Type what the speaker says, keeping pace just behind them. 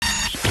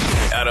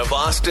out of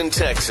Austin,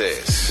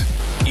 Texas.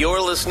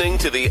 You're listening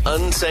to the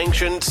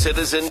Unsanctioned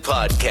Citizen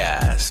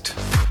Podcast.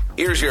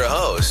 Here's your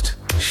host,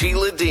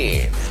 Sheila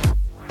Dean.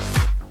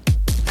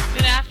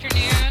 Good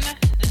afternoon.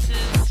 This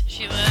is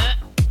Sheila.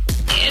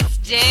 It's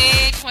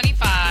day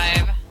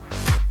 25 of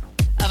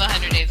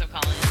 100 Days of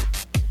Calling.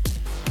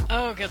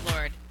 Oh, good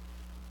Lord.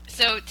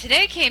 So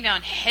today came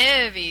down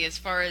heavy as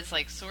far as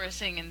like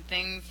sourcing and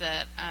things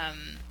that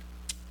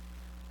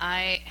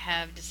I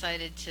have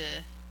decided to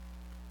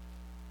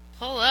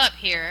pull up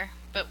here.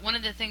 But one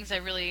of the things I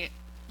really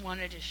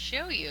wanted to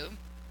show you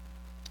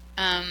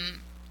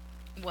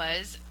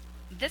was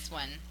this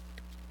one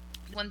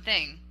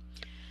thing.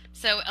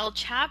 So El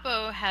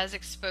Chapo has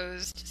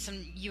exposed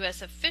some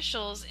U.S.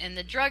 officials in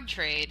the drug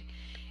trade.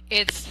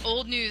 It's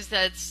old news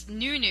that's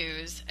new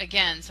news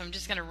again, so I'm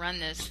just going to run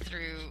this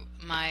through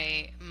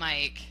my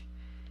mic.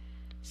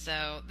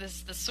 So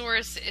the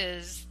source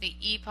is the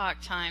Epoch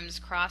Times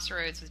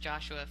Crossroads with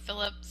Joshua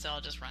Phillip, so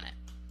I'll just run it.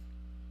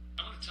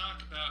 I want to talk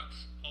about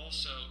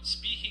also,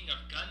 speaking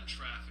of gun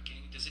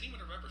trafficking, does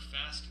anyone remember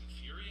Fast and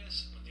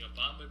Furious when the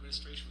Obama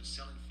administration was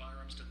selling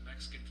firearms to the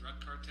Mexican drug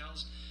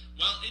cartels?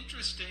 Well,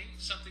 interesting,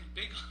 something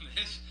big on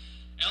this.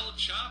 El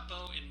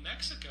Chapo in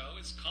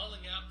Mexico is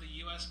calling out the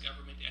U.S.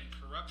 government, and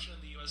corruption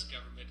in the U.S.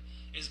 government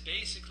is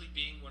basically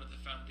being one of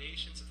the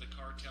foundations of the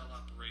cartel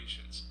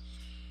operations.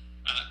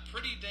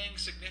 Pretty dang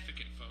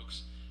significant,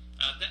 folks.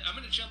 I'm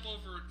going to jump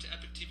over to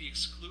Epic TV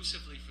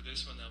exclusively for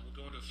this one, though. We'll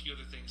go into a few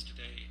other things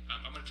today.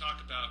 I'm going to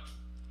talk about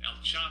El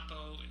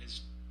Chapo and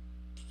his,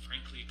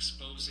 frankly,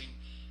 exposing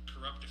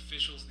corrupt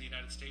officials in the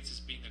United States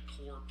as being a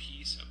core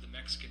piece of the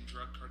Mexican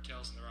drug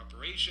cartels and their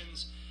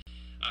operations.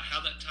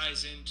 How that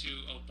ties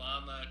into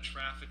Obama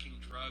trafficking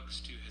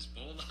drugs to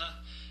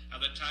Hezbollah. How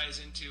that ties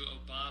into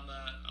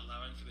Obama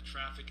allowing for the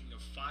trafficking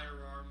of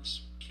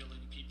firearms,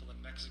 killing people in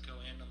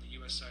Mexico and on the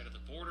U.S. side of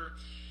the border.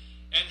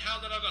 And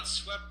how that all got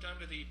swept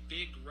under the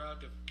big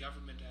rug of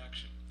government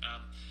action.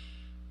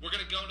 We're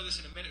going to go into this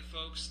in a minute,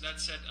 folks.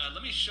 That said, let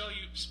me show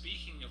you,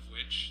 speaking of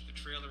which, the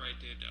trailer I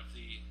did of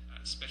the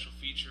special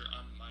feature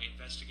on my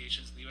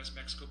investigations in the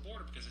U.S.-Mexico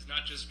border, because it's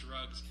not just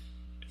drugs,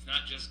 it's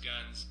not just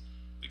guns.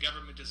 The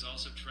government is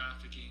also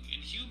trafficking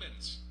in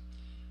humans.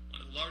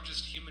 One of the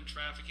largest human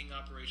trafficking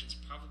operations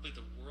probably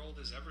the world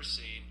has ever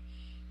seen,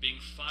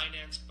 being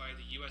financed by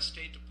the U.S.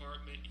 State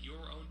Department,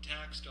 your own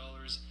tax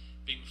dollars,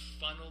 being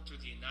funneled through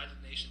the United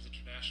Nations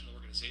International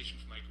Organization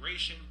for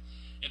Migration,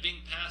 and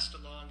being passed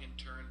along in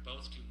turn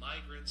both to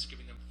migrants,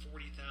 giving them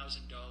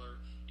 $40,000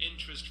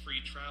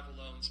 interest-free travel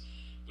loans,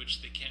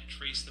 which they can't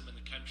trace them in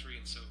the country,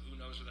 and so who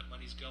knows where that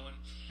money's going,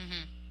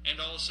 and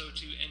also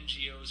to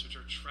NGOs, which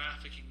are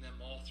trafficking them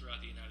all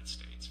throughout the United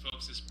States.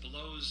 Folks, this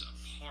blows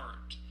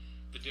apart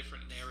the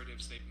different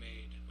narratives they've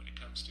made when it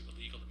comes to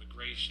illegal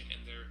immigration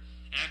and their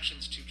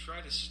actions to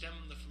try to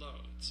stem the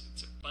flow.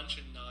 It's a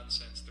bunch of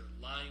nonsense. They're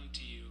lying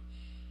to you,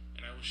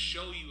 and I will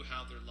show you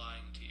how they're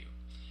lying to you.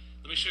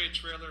 Let me show you a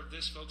trailer of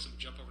this, folks, and we'll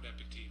jump over to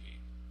Epic TV.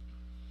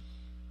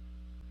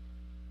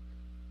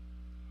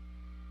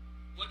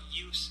 What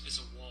use is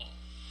a wall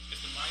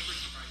if the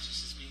migrant crisis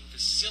is being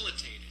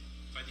facilitated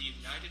by the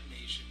United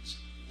Nations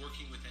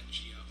working with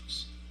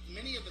NGOs?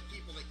 Many of the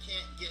people that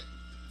can't get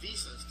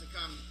visas to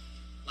come,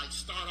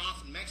 start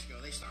off in Mexico,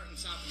 they start in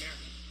South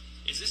America.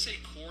 Is this a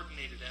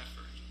coordinated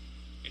effort?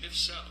 And if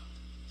so,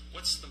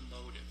 what's the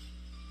motive?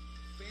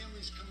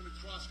 Families coming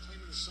across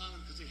claiming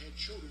asylum because they had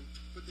children,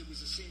 but there was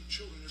the same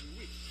children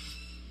every week.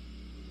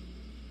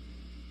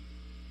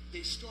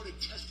 They started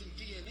testing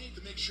DNA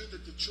to make sure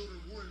that the children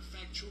were in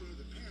fact children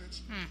of the parents.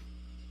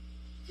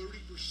 30%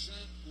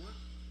 weren't.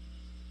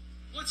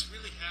 What's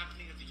really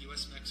happening at the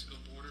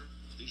U.S.-Mexico border?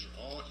 These are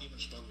all human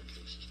smuggling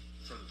cases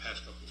from the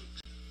past couple of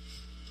weeks.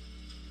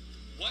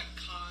 What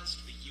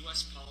caused the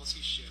U.S.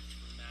 policy shift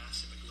for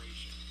mass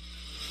immigration?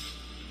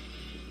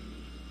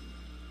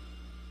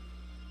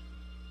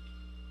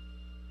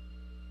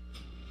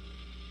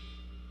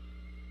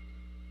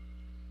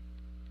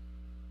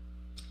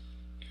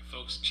 Yeah,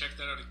 folks, check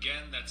that out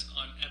again. That's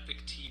on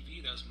Epic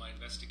TV. That was my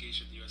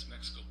investigation of the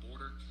U.S.-Mexico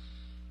border.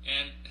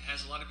 And it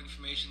has a lot of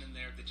information in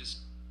there that just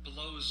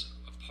blows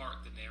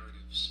apart the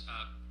narratives.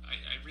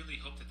 I really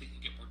hope that they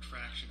can get more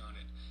traction on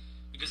it,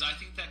 because I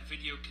think that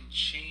video can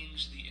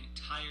change the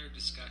entire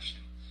discussion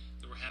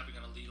that we're having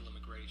on illegal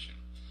immigration.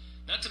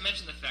 Not to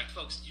mention the fact,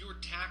 folks, your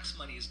tax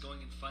money is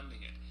going and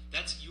funding it.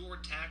 That's your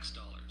tax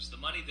dollars.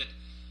 The money that,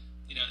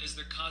 is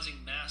they're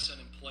causing mass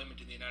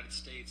unemployment in the United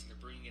States, and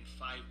they're bringing in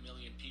 5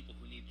 million people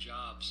who need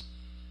jobs.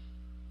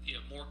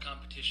 More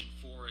competition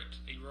for it.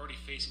 You're already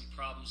facing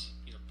problems,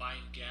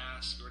 buying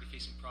gas. You're already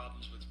facing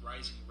problems with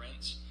rising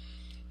rents.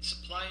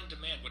 Supply and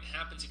demand. What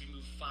happens if you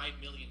move 5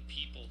 million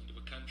people into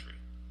a country?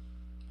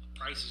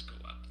 Prices go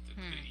up.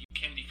 You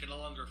can no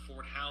longer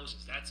afford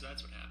houses. That's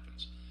what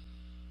happens.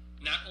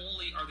 Not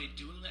only are they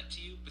doing that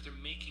to you, but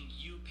they're making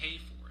you pay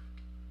for it.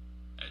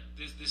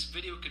 This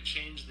video could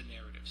change the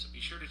narrative, so be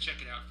sure to check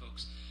it out,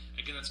 folks.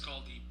 Again, that's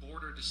called The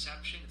Border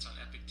Deception. It's on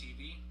Epic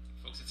TV.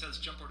 Folks, it says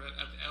jump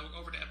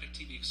over to Epic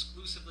TV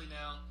exclusively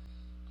now.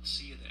 I'll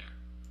see you there.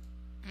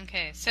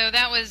 Okay, so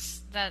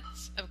that's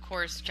of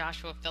course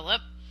Joshua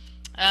Phillip.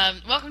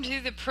 Welcome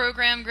to the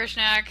program,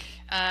 Grishnak.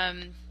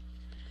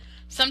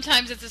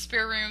 Sometimes it's a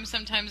spare room,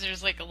 sometimes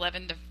there's like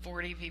 11 to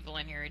 40 people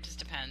in here, it just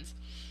depends.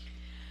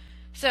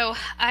 So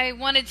I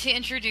wanted to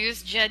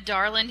introduce Jed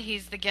Darland.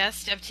 He's the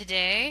guest of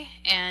today,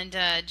 and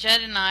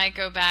Jed and I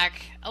go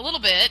back a little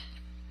bit,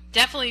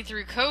 definitely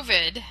through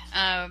COVID.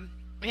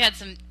 We had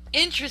some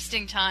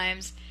interesting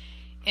times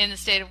in the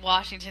state of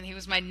Washington. He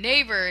was my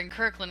neighbor in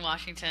Kirkland,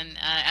 Washington,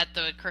 at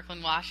the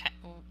Kirkland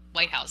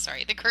White House.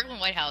 The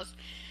Kirkland White House.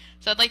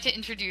 So I'd like to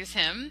introduce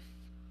him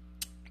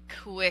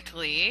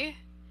quickly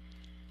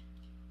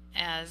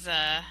as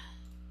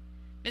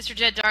Mr.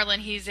 Jed Darland.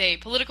 He's a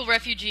political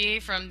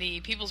refugee from the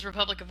People's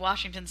Republic of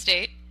Washington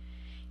State.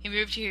 He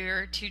moved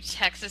here to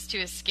Texas to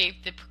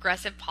escape the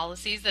progressive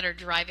policies that are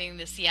driving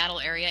the Seattle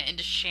area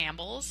into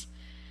shambles.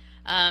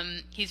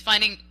 He's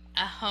finding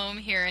a home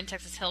here in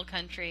Texas Hill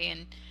Country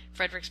and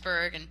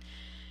Fredericksburg, and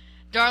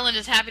Darland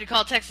is happy to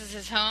call Texas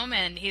his home,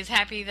 and he's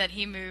happy that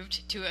he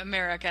moved to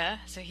America.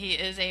 So he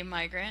is a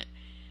migrant,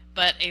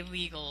 but a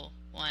legal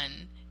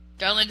one.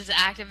 Darland is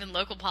active in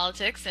local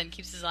politics and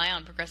keeps his eye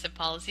on progressive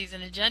policies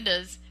and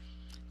agendas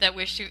that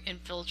wish to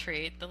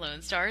infiltrate the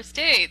Lone Star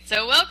State.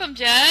 So welcome,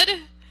 Jed.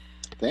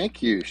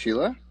 Thank you,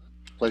 Sheila.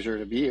 Pleasure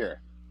to be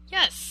here.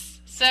 Yes.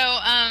 So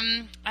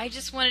I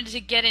just wanted to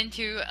get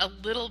into a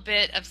little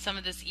bit of some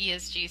of this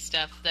ESG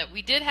stuff that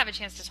we did have a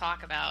chance to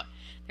talk about.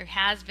 There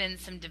has been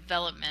some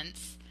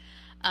developments.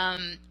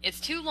 It's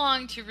too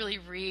long to really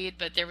read,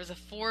 but there was a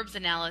Forbes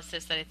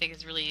analysis that I think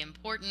is really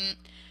important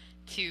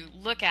to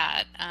look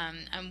at.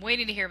 I'm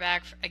waiting to hear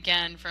back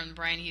again from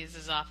Brian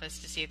Hughes' office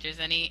to see if there's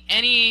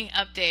any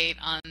update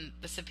on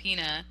the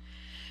subpoena,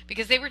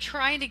 because they were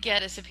trying to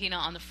get a subpoena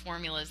on the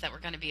formulas that were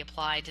going to be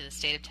applied to the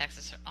state of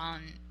Texas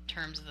on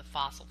terms of the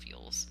fossil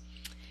fuels.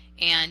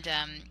 And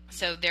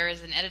so there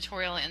is an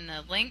editorial in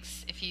the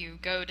links. If you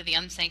go to the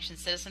Unsanctioned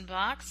Citizen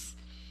box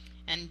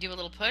and do a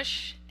little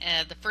push,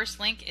 the first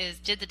link is,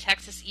 did the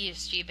Texas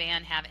ESG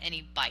ban have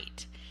any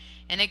bite?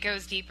 And it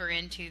goes deeper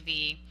into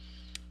the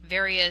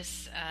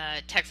various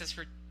Texas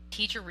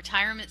teacher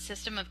retirement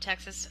system of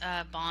Texas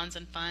bonds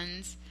and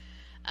funds,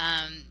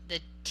 the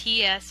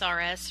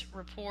TSRS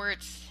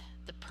reports,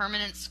 the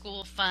permanent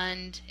school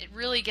fund. It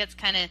really gets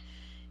kind of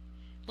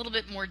a little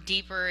bit more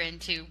deeper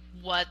into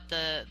what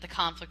the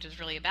conflict is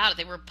really about.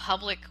 They were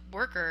public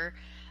worker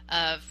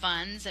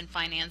funds and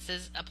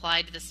finances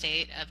applied to the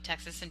state of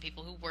Texas and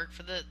people who work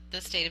for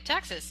the state of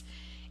Texas.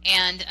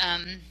 And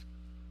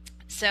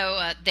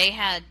so they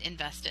had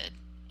invested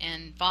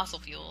in fossil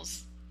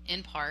fuels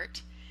in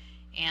part,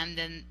 and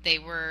then they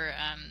were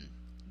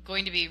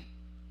going to be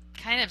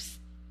kind of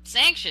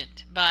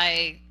sanctioned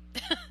by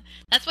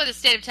that's why the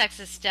state of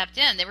Texas stepped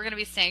in. They were going to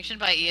be sanctioned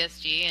by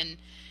ESG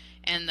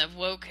and the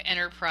woke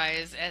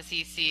enterprise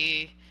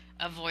SEC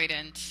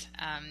avoidant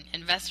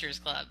investors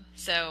club.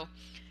 So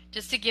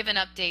just to give an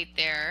update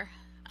there,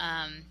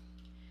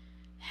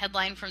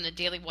 headline from the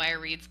Daily Wire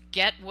reads,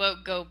 "Get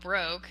woke, go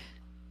broke.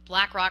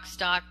 BlackRock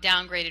stock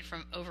downgraded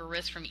from over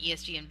risk from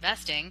ESG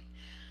investing."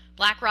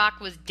 BlackRock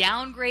was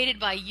downgraded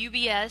by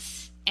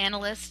UBS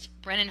analyst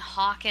Brennan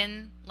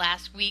Hawken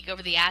last week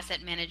over the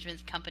asset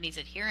management company's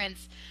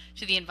adherence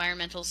to the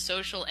environmental,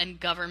 social, and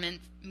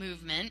government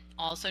movement,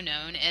 also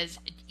known as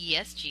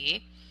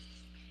ESG.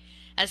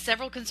 As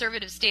several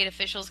conservative state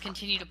officials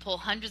continue to pull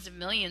hundreds of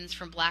millions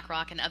from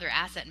BlackRock and other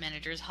asset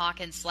managers,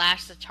 Hawken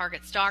slashed the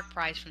target stock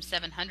price from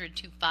 $700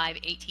 to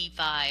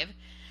 $585,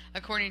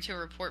 according to a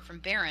report from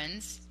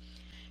Barron's.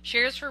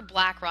 Shares for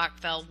BlackRock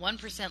fell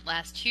 1%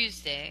 last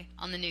Tuesday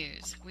on the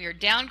news. "We are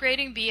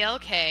downgrading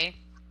BLK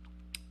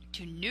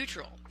to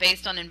neutral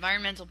based on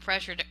environmental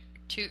pressure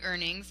to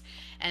earnings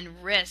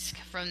and risk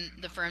from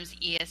the firm's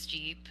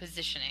ESG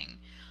positioning,"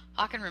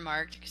 Hawken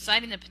remarked,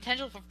 citing the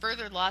potential for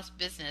further lost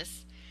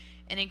business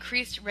and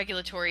increased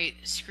regulatory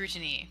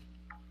scrutiny.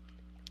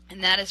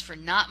 And that is for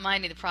not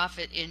minding the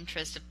profit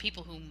interest of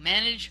people who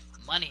manage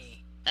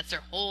money. That's their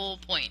whole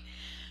point.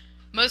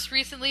 Most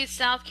recently,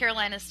 South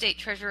Carolina State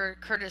Treasurer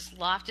Curtis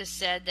Loftus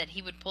said that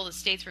he would pull the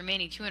state's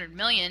remaining $200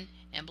 million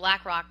in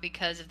BlackRock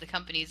because of the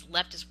company's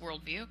leftist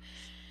worldview,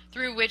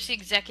 through which the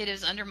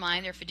executives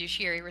undermine their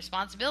fiduciary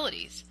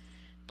responsibilities.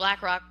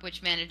 BlackRock,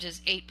 which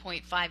manages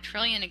 $8.5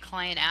 trillion in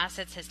client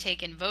assets, has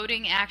taken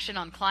voting action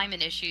on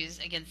climate issues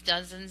against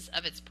dozens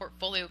of its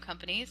portfolio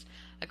companies,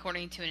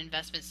 according to an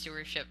investment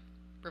stewardship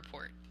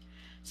report.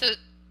 So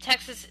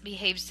Texas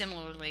behaved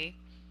similarly,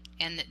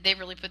 and they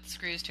really put the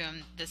screws to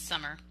them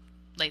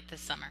late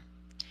this summer.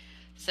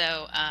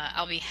 So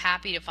I'll be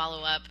happy to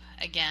follow up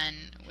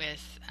again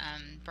with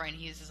Brian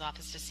Hughes'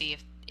 office to see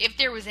if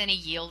there was any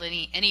yield,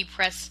 any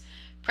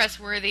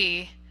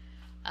pressworthy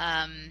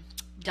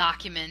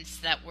documents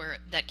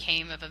that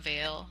came of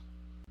avail,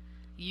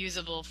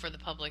 usable for the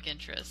public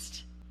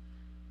interest.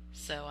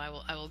 So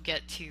I will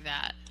get to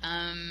that.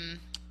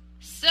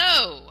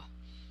 So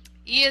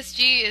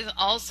ESG is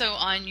also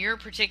on your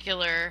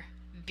particular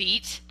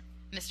beat,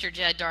 Mr.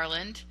 Jed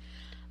Darland,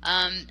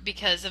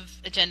 because of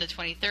Agenda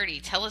 2030.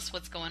 Tell us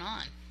what's going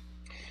on.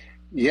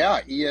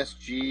 Yeah,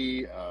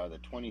 ESG, the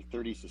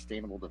 2030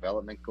 Sustainable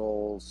Development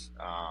Goals,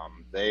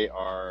 they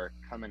are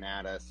coming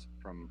at us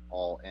from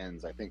all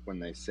ends. I think when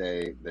they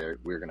say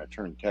we're going to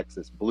turn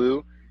Texas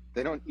blue,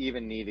 they don't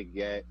even need to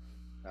get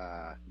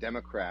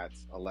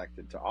Democrats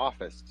elected to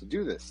office to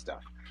do this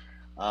stuff.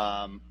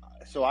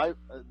 So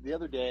the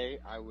other day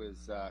I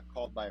was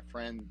called by a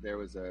friend. There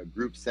was a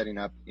group setting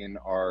up in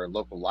our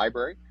local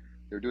library.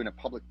 They were doing a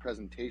public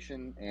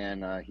presentation,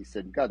 and he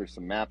said, God, there's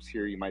some maps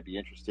here. You might be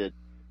interested.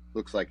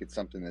 Looks like it's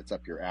something that's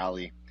up your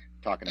alley,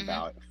 talking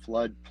about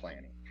flood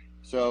planning.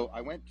 So I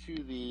went to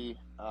the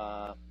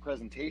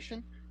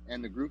presentation,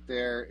 and the group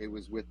there, it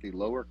was with the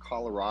Lower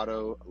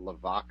Colorado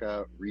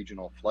Lavaca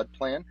Regional Flood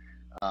Plan.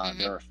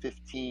 There are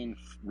 15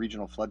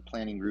 regional flood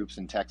planning groups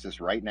in Texas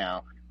right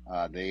now.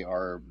 They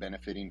are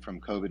benefiting from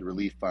COVID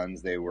relief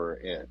funds. They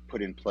were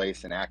put in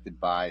place and acted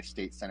by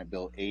State Senate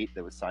Bill 8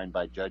 that was signed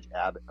by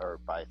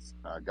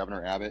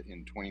Governor Abbott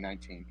in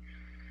 2019.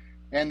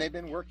 And they've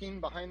been working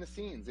behind the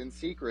scenes in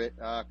secret,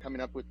 coming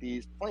up with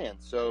these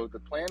plans. So the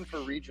plan for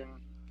region.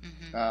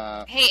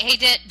 Hey,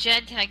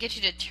 Jed, can I get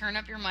you to turn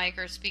up your mic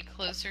or speak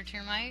closer to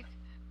your mic?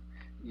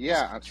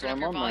 Yeah, so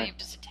I'm on volume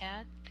just a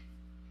tad.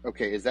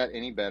 Okay, is that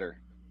any better?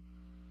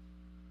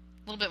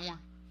 A little bit more.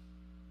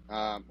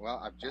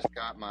 Well, I've just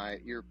got my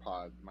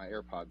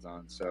AirPods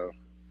on. So,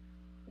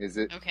 is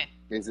it okay?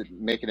 Is it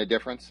making a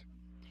difference?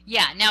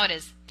 Yeah, now it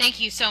is.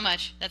 Thank you so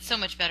much. That's so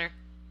much better.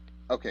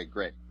 Okay,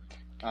 great.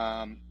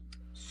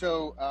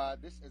 So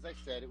this, as I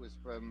said, it was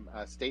from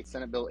State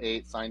Senate Bill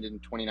 8, signed in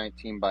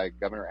 2019 by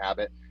Governor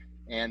Abbott,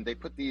 and they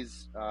put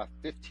these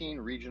 15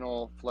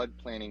 regional flood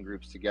planning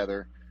groups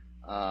together,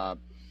 and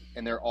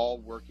they're all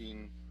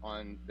working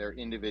on their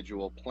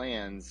individual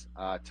plans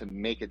to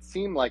make it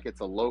seem like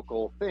it's a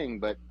local thing.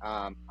 But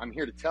I'm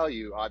here to tell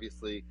you,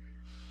 obviously,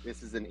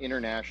 this is an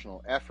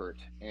international effort,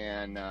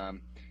 and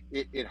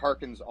it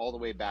harkens all the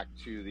way back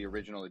to the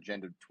original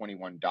Agenda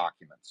 21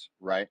 documents,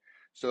 right?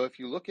 So if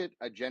you look at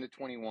Agenda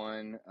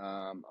 21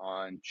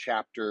 on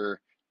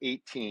Chapter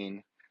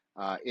 18,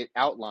 it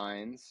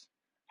outlines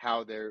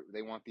how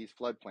they want these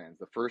flood plans.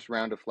 The first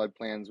round of flood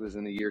plans was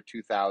in the year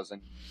 2000,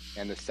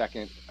 and the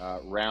second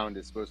round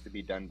is supposed to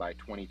be done by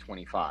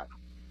 2025.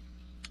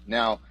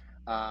 Now,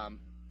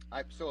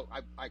 I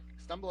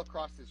stumbled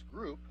across this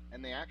group,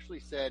 and they actually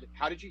said,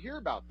 "How did you hear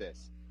about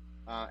this?"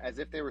 As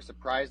if they were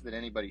surprised that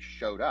anybody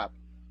showed up.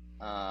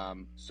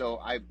 So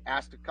I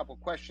asked a couple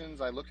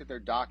questions, I looked at their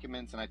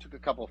documents, and I took a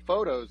couple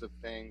photos of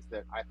things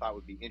that I thought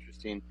would be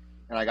interesting,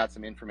 and I got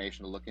some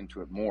information to look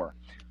into it more.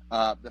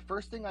 The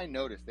first thing I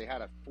noticed, they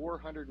had a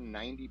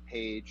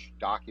 490-page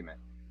document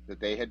that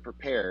they had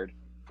prepared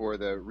for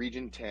the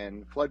Region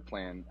 10 flood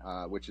plan,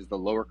 which is the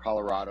Lower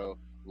Colorado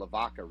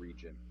Lavaca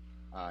region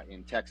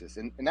in Texas.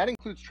 And that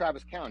includes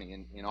Travis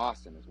County in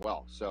Austin as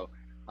well. So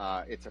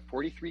it's a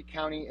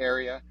 43-county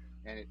area,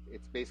 and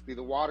it's basically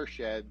the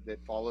watershed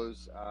that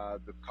follows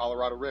the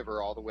Colorado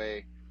River all the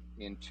way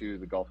into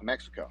the Gulf of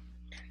Mexico.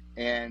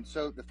 And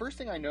so the first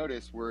thing I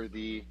noticed were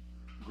the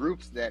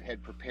groups that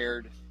had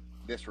prepared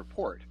this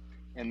report.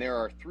 And there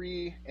are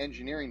 3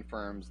 engineering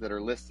firms that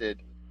are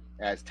listed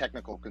as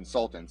technical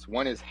consultants.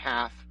 One is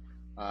Half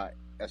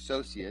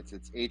Associates,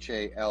 it's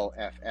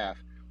HALFF.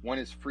 One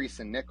is Freese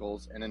and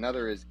Nichols, and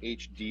another is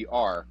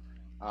HDR.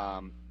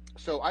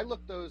 So I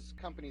looked those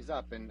companies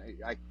up, and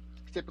I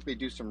typically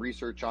do some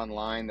research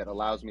online that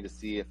allows me to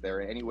see if they're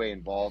in any way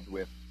involved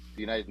with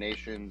the United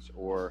Nations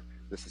or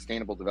the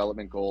Sustainable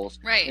Development Goals.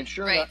 Right, and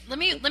sure right. Let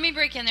me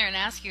break in there and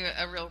ask you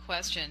a real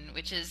question,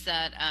 which is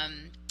that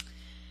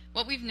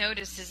what we've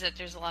noticed is that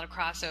there's a lot of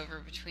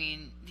crossover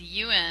between the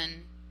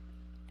UN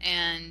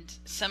and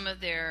some of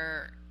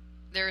their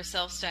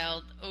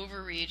self-styled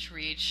overreach,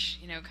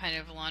 kind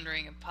of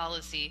laundering of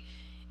policy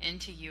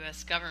into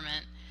U.S.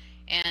 government,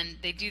 and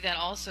they do that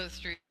also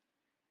through.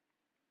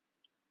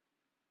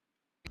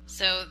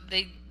 So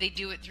they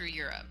do it through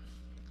Europe,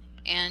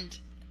 and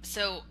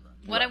so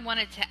what I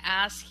wanted to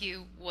ask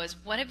you was,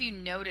 what have you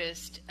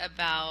noticed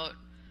about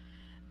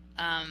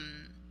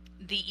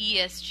the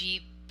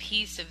ESG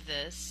piece of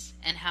this,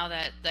 and how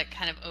that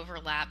kind of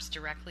overlaps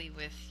directly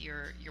with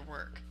your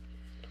work?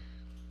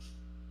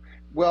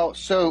 Well,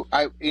 so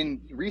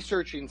in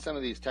researching some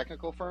of these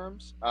technical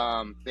firms,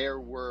 there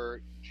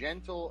were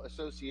gentle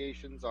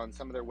associations on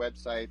some of their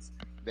websites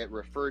that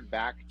referred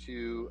back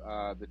to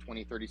the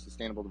 2030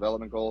 Sustainable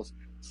Development Goals.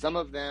 Some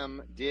of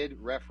them did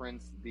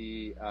reference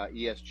the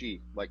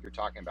ESG, like you're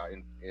talking about,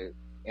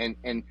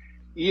 and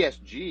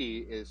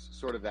ESG is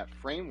sort of that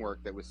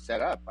framework that was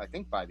set up, I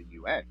think, by the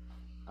UN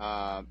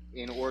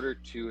in order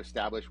to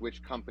establish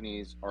which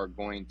companies are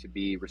going to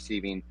be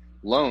receiving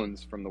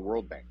loans from the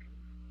World Bank.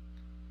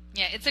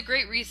 Yeah, it's a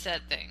great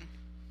reset thing.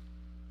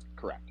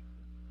 Correct.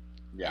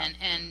 Yeah,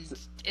 and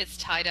it's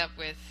tied up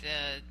with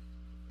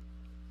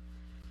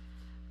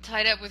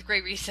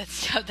great reset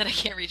stuff that I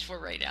can't reach for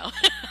right now.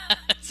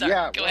 Sorry,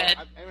 yeah, go ahead.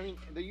 I mean,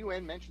 the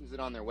UN mentions it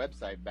on their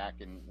website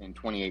back in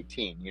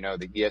 2018.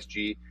 The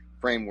ESG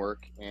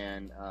framework,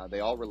 and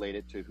they all relate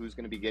it to who's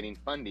going to be getting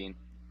funding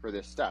for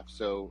this stuff.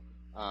 So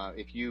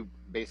if you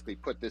basically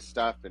put this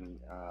stuff, and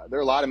there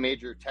are a lot of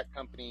major tech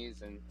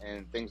companies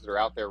and things that are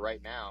out there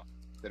right now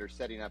that are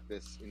setting up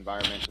this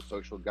environmental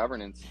social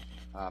governance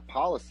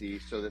policy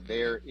so that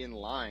they're in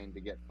line to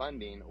get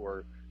funding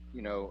or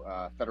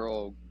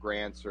federal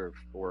grants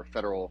or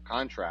federal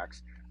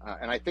contracts.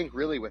 And I think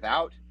really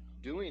without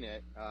doing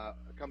it,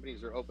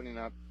 companies are opening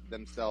up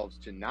themselves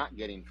to not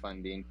getting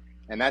funding.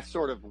 And that's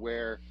sort of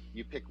where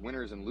you pick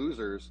winners and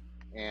losers.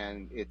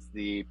 And it's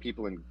the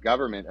people in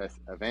government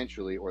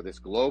eventually, or this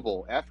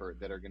global effort,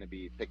 that are going to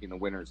be picking the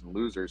winners and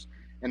losers.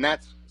 And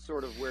that's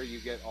sort of where you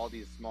get all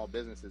these small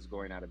businesses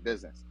going out of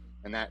business.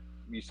 And that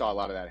you saw a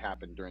lot of that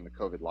happen during the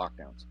COVID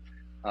lockdowns.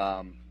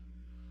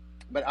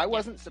 But I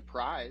wasn't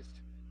surprised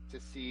to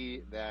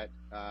see that,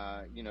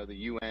 the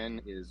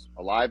UN is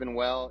alive and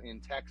well in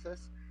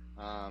Texas.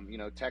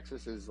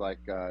 Texas is like,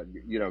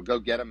 go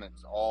get them.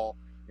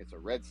 It's a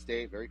red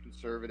state, very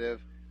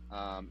conservative.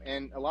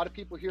 And a lot of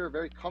people here are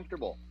very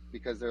comfortable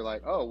because they're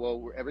like, oh,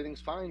 well,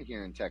 everything's fine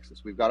here in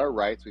Texas. We've got our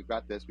rights. We've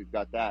got this. We've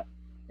got that.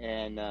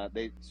 And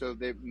they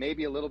may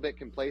be a little bit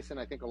complacent.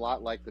 I think a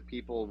lot like the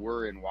people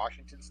were in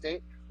Washington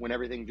State when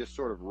everything just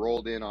sort of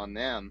rolled in on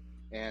them.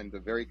 And the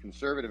very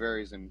conservative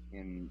areas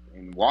in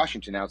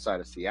Washington outside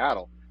of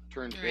Seattle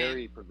turned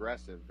very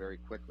progressive very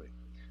quickly.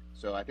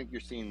 So I think you're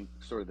seeing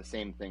sort of the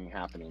same thing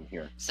happening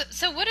here.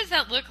 So what does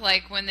that look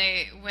like when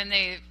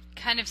they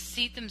kind of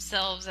seat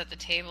themselves at the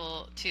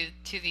table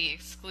to the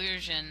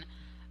exclusion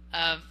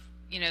of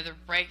the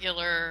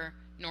regular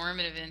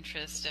normative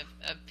interest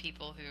of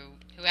people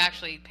who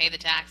actually pay the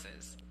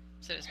taxes,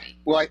 so to speak?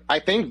 Well, I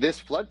think this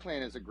flood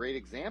plan is a great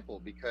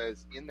example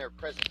because in their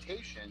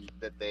presentation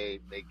that they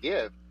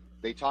give,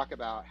 they talk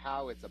about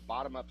how it's a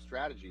bottom-up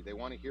strategy. They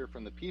want to hear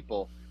from the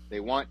people. They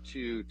want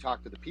to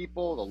talk to the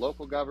people, the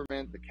local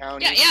government, the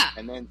county,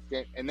 and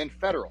then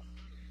federal.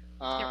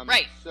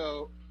 Right.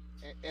 So,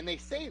 and they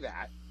say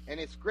that, and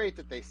it's great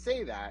that they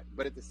say that,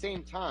 but at the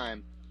same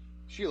time,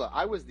 Sheila,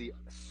 I was the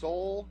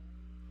sole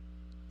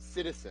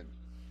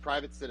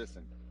private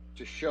citizen,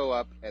 to show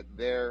up at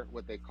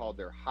what they called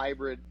their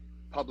hybrid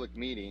public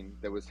meeting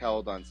that was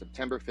held on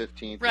September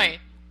 15th. Right.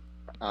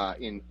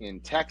 In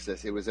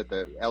Texas. It was at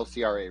the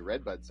LCRA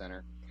Redbud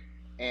Center.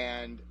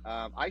 And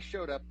I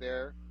showed up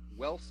there,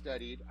 well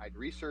studied. I'd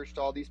researched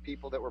all these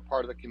people that were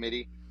part of the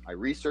committee. I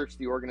researched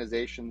the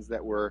organizations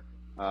that were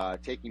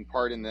taking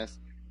part in this.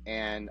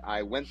 And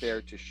I went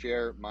there to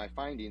share my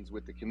findings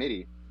with the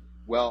committee.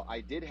 Well,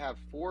 I did have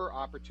 4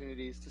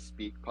 opportunities to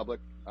speak, public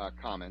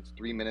comments,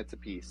 3 minutes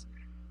apiece.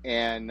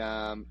 And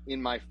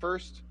in my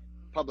first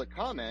public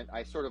comment,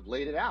 I sort of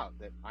laid it out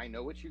that I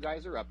know what you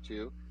guys are up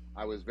to.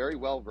 I was very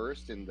well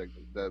versed in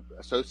the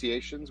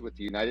associations with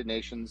the United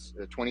Nations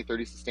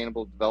 2030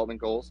 Sustainable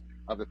Development Goals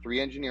of the 3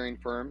 engineering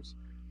firms.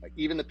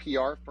 Even the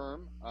PR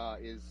firm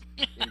is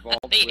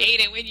involved. They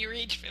hate it when you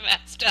reach for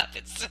that stuff.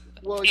 It's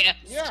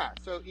yeah.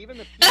 So even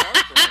the PR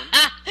firm,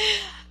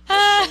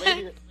 the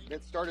lady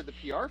that started the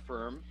PR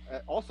firm,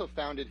 also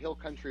founded Hill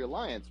Country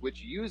Alliance,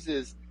 which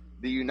uses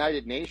the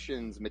United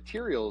Nations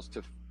materials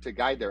to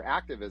guide their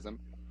activism.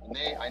 And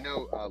I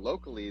know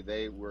locally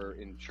they were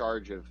in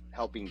charge of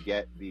helping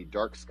get the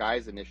Dark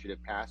Skies Initiative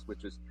passed,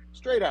 which is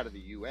straight out of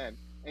the UN.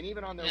 And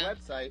even on their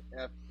website,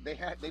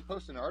 they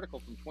posted an article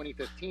from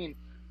 2015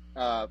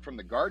 from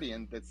The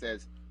Guardian that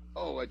says,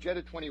 oh,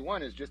 Agenda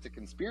 21 is just a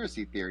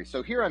conspiracy theory.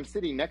 So here I'm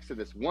sitting next to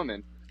this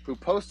woman who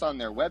posts on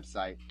their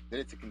website that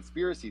it's a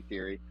conspiracy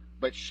theory,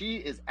 but she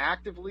is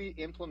actively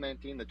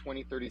implementing the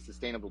 2030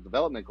 Sustainable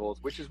Development Goals,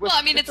 which is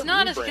it's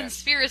not a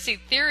conspiracy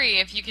theory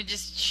if you can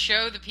just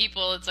show the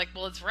people. It's like,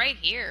 well, it's right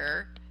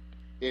here.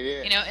 It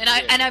is.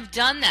 And I've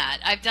done that.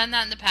 I've done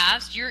that in the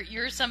past.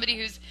 You're somebody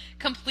who's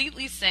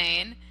completely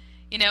sane,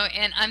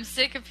 and I'm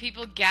sick of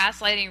people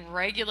gaslighting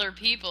regular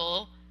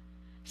people,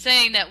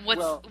 saying that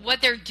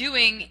what they're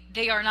doing,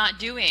 they are not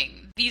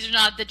doing. These are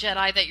not the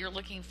Jedi that you're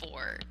looking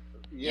for.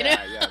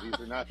 Yeah, these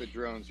are not the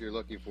drones you're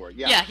looking for.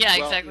 Yeah,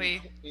 exactly.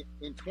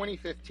 In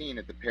 2015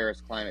 at the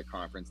Paris Climate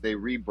Conference, they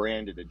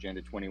rebranded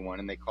Agenda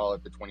 21 and they call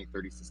it the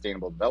 2030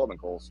 Sustainable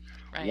Development Goals.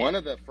 Right. One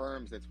of the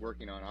firms that's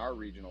working on our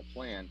regional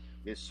plan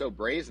is so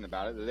brazen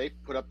about it that they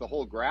put up the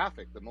whole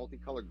graphic, the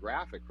multicolored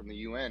graphic from the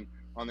UN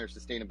on their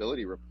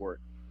sustainability report.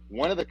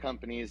 One of the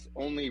companies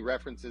only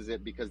references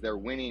it because they're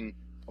winning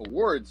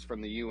awards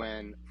from the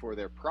UN for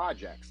their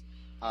projects.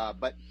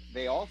 But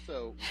they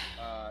also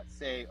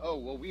say, oh,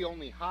 well, we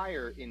only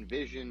hire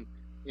Envision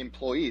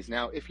employees.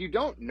 Now, if you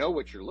don't know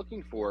what you're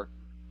looking for,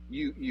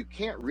 you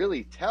can't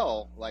really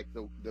tell, like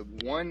the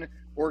one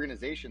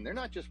organization, they're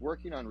not just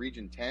working on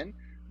Region 10,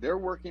 they're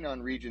working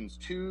on Regions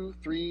 2,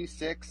 3,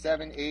 6,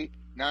 7, 8,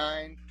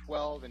 9,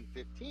 12, and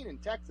 15 in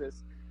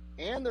Texas,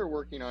 and they're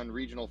working on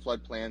regional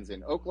flood plans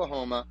in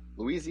Oklahoma,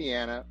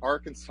 Louisiana,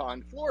 Arkansas,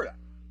 and Florida.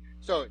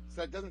 So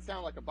it doesn't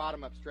sound like a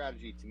bottom-up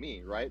strategy to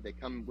me, right? They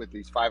come with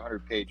these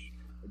 500-page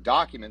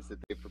documents that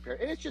they've prepared,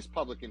 and it's just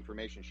public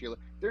information, Sheila.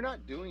 They're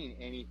not doing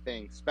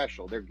anything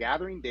special. They're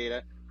gathering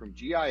data from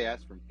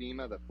GIS, from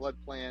FEMA, the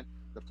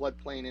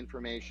floodplain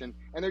information,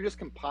 and they're just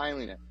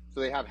compiling it. So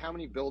they have how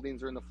many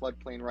buildings are in the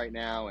floodplain right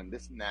now and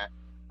this and that.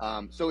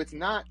 So it's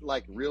not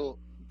like real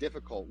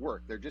difficult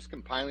work. They're just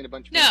compiling a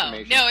bunch of No,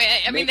 information. no.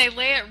 I mean, they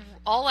lay it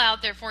all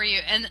out there for you.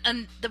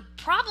 And the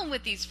problem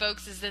with these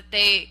folks is that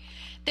they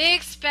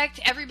expect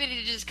everybody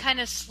to just kind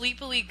of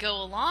sleepily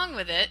go along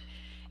with it.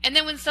 And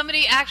then when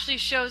somebody actually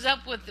shows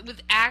up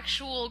with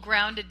actual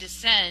grounded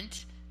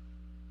dissent,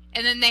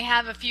 and then they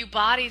have a few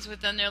bodies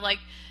with them, they're like,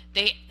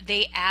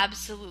 they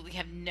absolutely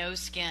have no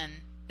skin.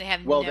 They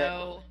have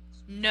no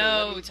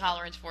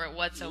tolerance for it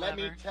whatsoever. Let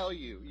me tell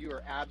you, you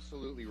are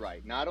absolutely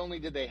right. Not only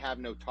did they have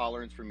no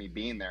tolerance for me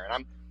being there, and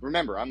I'm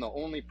the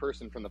only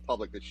person from the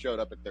public that showed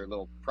up at their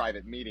little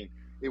private meeting.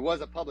 It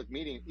was a public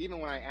meeting. Even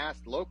when I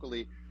asked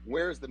locally,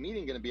 where's the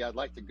meeting going to be? I'd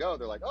like to go.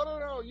 They're like, oh,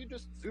 no, you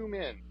just zoom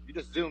in.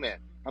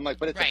 I'm like,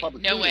 but it's a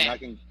public meeting.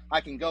 Way. I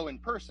can go in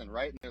person,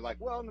 right? And they're like,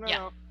 well,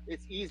 no,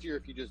 it's easier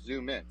if you just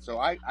zoom in. So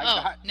I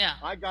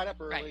got up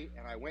early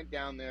and I went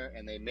down there,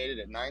 and they made it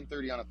at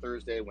 9:30 on a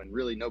Thursday when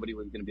really nobody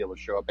was going to be able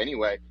to show up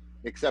anyway,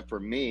 except for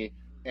me.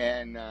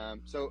 And but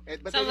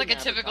sounds like a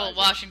typical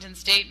Washington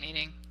State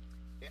meeting.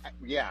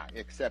 Yeah,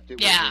 except it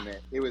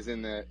was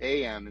in the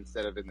AM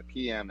instead of in the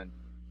PM, and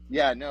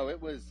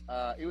it was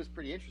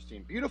pretty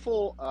interesting.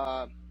 Beautiful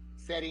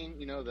setting.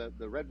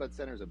 The Redbud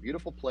Center is a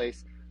beautiful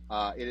place.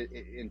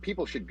 And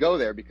people should go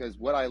there, because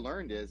what I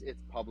learned is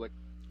it's public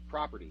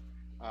property.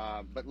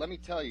 But let me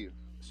tell you,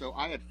 so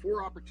I had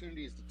 4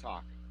 opportunities to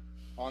talk.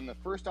 On the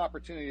first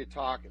opportunity to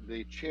talk,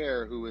 the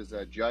chair, who was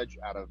a judge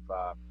out of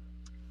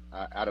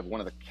one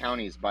of the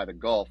counties by the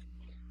Gulf,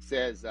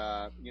 says,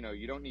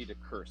 you don't need to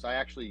curse. I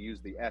actually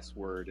used the S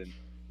word, and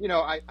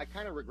I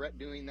kind of regret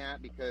doing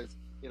that, because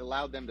it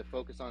allowed them to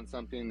focus on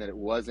something that it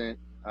wasn't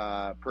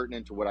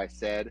pertinent to what I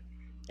said,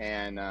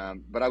 and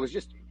but I was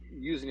just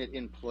using it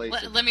in place.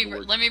 Let me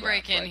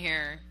break in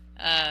here.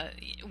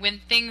 When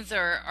things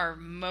are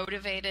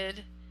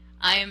motivated,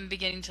 I am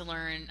beginning to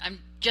learn. I'm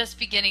just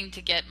beginning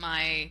to get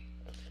my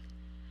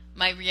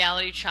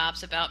reality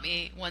chops about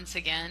me once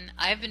again.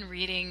 I've been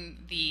reading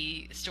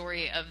the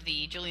story of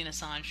the Julian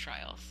Assange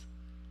trials.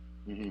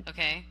 Mm-hmm.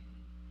 Okay.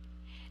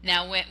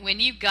 Now, when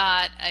you've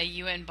got a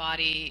UN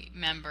body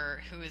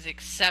member who is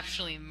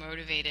exceptionally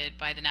motivated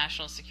by the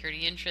national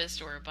security interest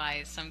or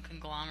by some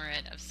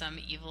conglomerate of some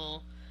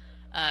evil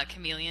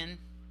chameleon,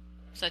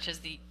 such as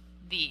the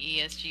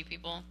ESG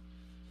people,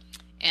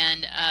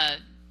 and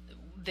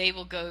they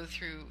will go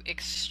through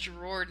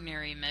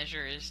extraordinary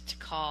measures to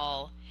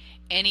call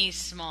any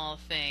small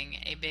thing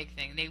a big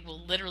thing. They will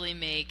literally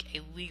make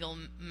a legal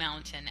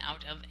mountain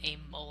out of a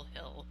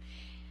molehill.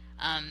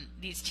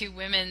 These 2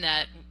 women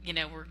that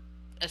were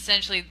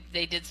essentially,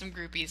 they did some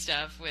groupie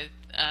stuff with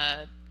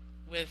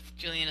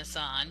Julian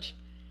Assange,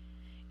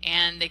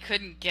 and they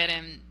couldn't get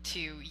him to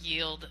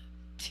yield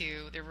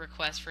to their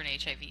request for an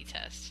HIV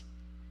test.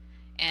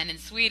 And in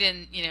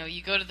Sweden,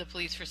 you go to the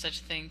police for such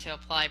a thing to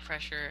apply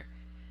pressure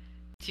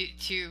to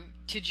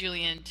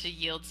Julian to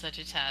yield such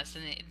a test,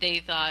 and they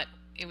thought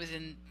it was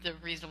in the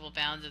reasonable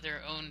bounds of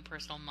their own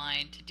personal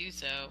mind to do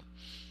so.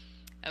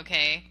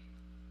 Okay.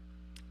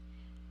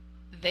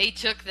 They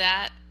took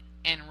that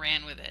and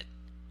ran with it.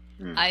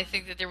 I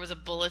think that there was a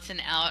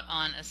bulletin out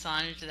on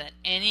Assange that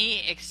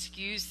any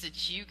excuse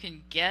that you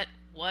can get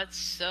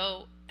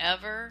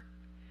whatsoever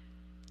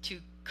to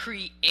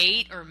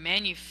create or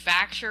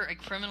manufacture a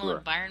criminal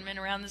environment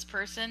around this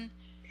person,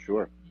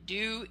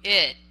 do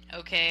it,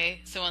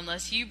 okay? So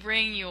unless you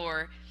bring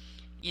your,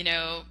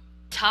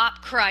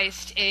 top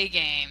Christ A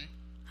game,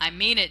 I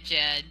mean it,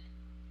 Jed,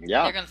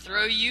 they're going to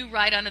throw you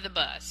right under the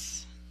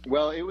bus.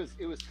 Well, it was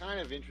kind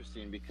of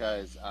interesting,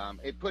 because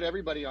it put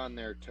everybody on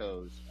their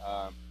toes.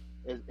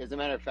 As a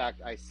matter of fact,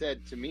 I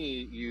said, to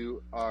me,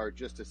 you are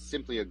just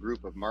simply a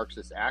group of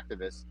Marxist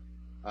activists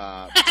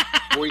Go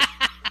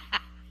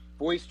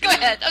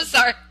ahead. I'm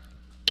sorry.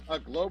 A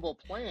global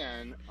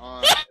plan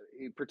on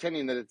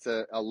pretending that it's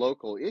a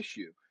local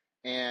issue.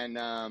 And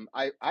I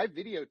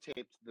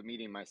videotaped the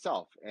meeting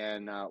myself.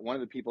 And one of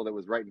the people that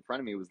was right in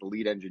front of me was the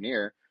lead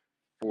engineer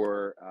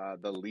for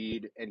the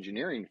lead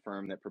engineering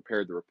firm that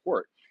prepared the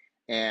report.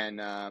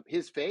 And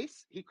his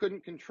face, he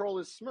couldn't control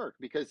his smirk,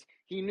 because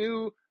he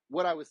knew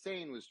what I was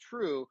saying was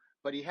true,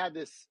 but he had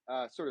this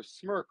sort of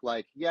smirk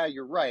like, yeah,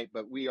 you're right,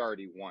 but we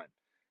already won.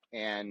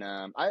 And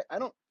I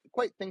don't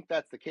quite think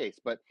that's the case.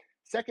 But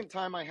second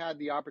time I had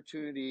the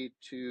opportunity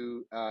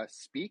to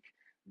speak,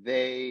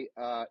 they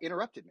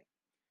interrupted me.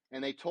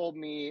 And they told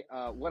me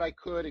what I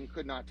could and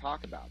could not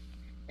talk about.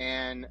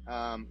 And,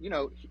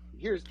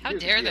 here's How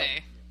dare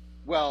they?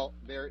 Well,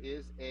 there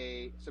is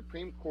a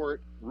Supreme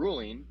Court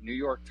ruling, New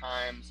York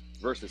Times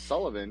versus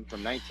Sullivan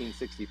from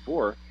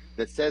 1964,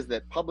 that says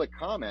that public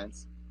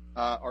comments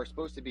are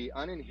supposed to be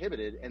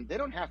uninhibited, and they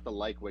don't have to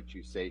like what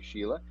you say,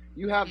 Sheila.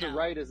 You have the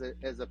right as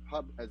a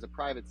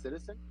private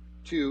citizen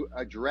to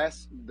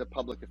address the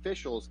public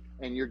officials,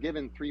 and you're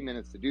given 3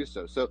 minutes to do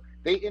so. So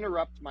they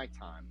interrupt my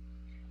time.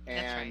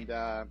 And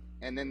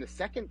and then the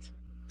second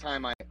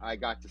time I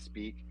got to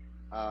speak,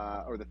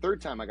 or the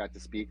third time I got to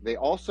speak, they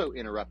also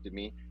interrupted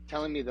me,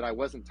 telling me that I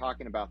wasn't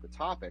talking about the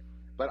topic,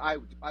 but I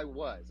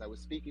was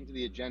speaking to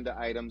the agenda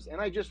items, and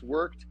I just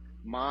worked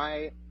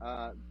my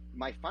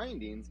my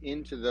findings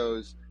into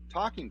those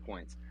talking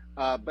points.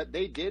 But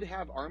they did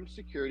have armed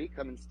security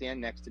come and stand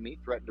next to me,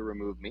 threaten to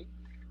remove me.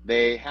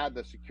 They had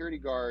the security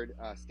guard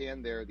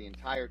stand there the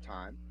entire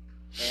time.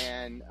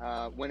 And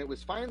when it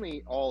was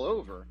finally all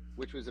over,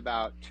 which was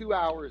about 2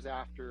 hours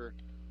after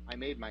I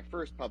made my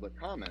first public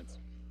comments,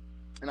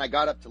 and I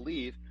got up to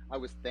leave, I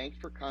was thanked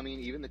for coming.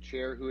 Even the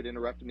chair, who had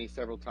interrupted me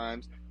several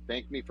times,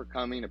 thanked me for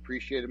coming,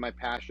 appreciated my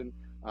passion.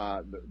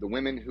 The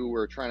women who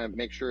were trying to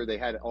make sure they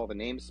had all the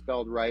names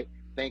spelled right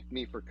thanked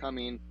me for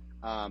coming.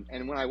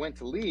 And when I went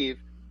to leave,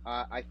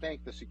 I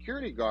thanked the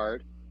security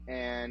guard,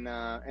 and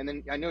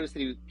then I noticed that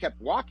he kept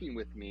walking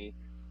with me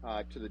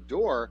to the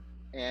door,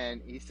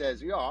 and he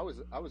says, "Yo,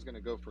 I was going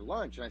to go for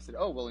lunch," and I said,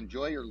 "Oh, well,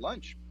 enjoy your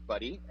lunch,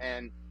 buddy."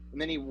 And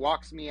then he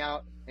walks me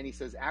out, and he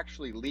says,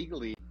 "Actually,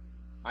 legally,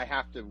 I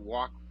have to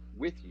walk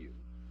with you."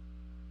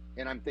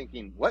 And I'm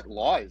thinking, what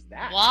law is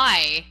that?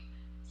 Why?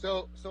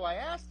 So I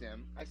asked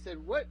him. I said,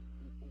 "What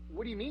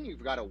do you mean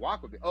you've got to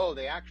walk with me?" "Oh,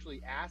 they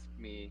actually asked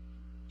me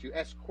to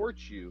escort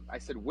you." I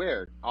said,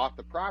 "Where? Off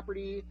the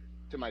property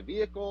to my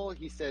vehicle?"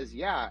 He says,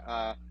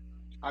 "Yeah,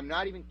 I'm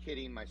not even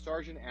kidding. My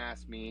sergeant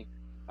asked me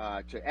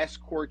to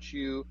escort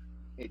you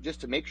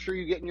just to make sure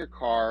you get in your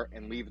car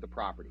and leave the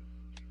property."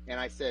 And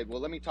I said, "Well,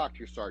 let me talk to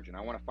your sergeant.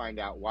 I want to find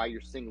out why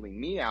you're singling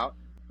me out,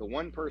 the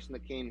one person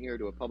that came here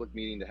to a public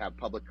meeting to have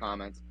public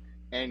comments."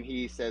 And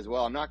he says,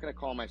 "Well, I'm not going to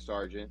call my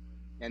sergeant."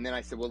 And then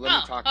I said, "Well, let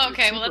me talk to your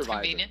supervisor." Well, that's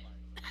convenient.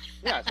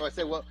 Yeah, so I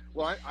said,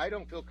 well, I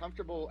don't feel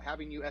comfortable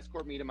having you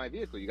escort me to my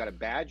vehicle. You got a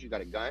badge, you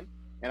got a gun.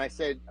 And I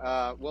said,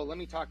 well, let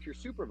me talk to your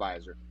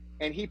supervisor.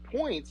 And he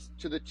points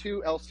to the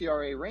 2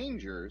 LCRA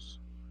Rangers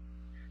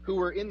who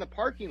were in the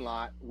parking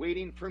lot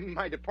waiting for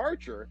my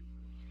departure.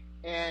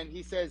 And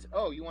he says,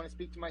 "Oh, you want to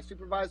speak to my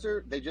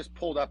supervisor? They just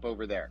pulled up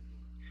over there."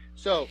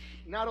 So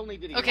not only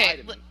did he lie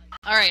to me.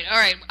 All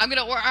right. I'm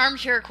going to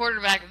armchair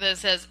quarterback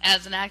this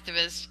as an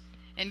activist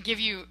and give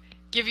you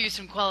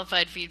some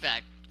qualified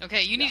feedback.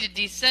 Okay, you need to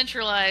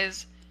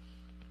decentralize.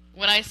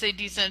 When I say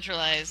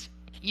decentralize,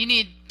 you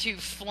need to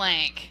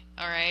flank,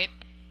 all right?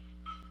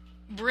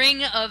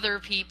 Bring other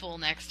people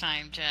next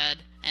time,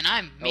 Jed, and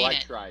I mean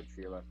it. Tried,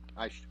 Sheila.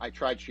 I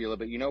tried, Sheila,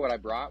 but you know what I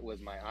brought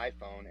was my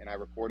iPhone, and I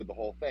recorded the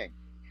whole thing.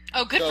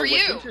 Oh, good for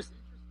you.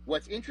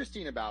 What's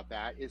interesting about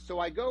that is, so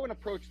I go and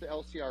approach the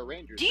LCR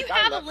Rangers. Do you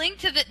have a link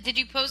to did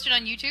you post it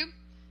on YouTube?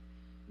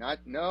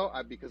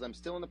 Because I'm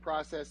still in the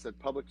process of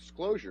public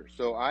disclosure.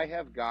 So I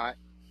have got,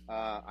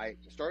 I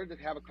started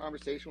to have a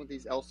conversation with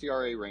these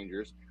LCRA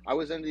Rangers. I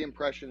was under the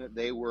impression that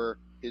they were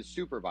his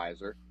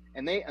supervisor,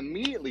 and they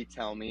immediately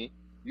tell me,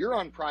 "You're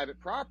on private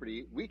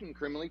property. We can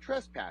criminally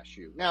trespass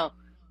you." Now,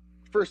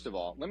 first of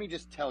all, let me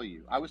just tell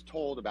you, I was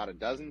told about a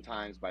dozen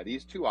times by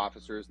these 2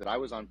 officers that I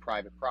was on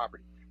private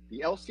property.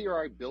 The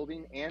LCRA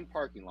building and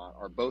parking lot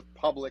are both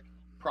public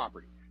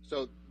property.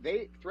 So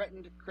they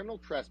threatened criminal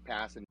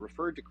trespass and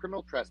referred to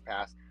criminal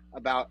trespass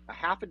about a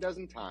half a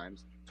dozen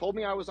times, told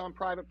me I was on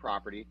private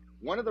property.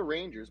 One of the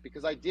Rangers,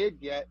 because I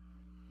did get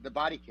the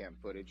body cam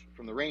footage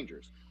from the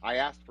Rangers, I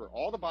asked for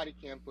all the body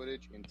cam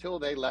footage until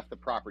they left the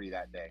property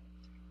that day.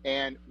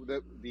 And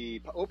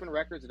the open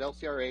records at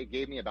LCRA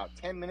gave me about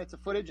 10 minutes of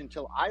footage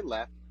until I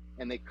left,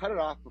 and they cut it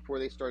off before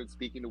they started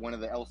speaking to one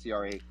of the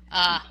LCRA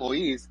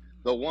employees,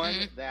 the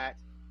one that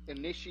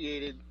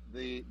initiated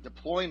the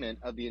deployment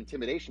of the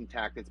intimidation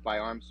tactics by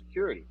armed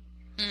security.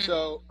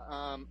 So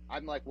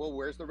I'm like, "Well,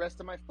 where's the rest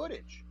of my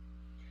footage?"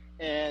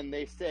 And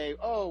they say,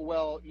 "Oh,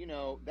 well,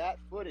 that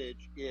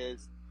footage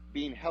is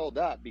being held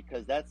up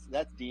because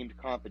that's deemed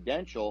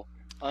confidential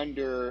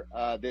under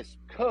this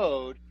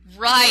code."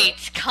 Right,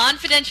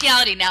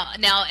 confidentiality.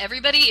 Now,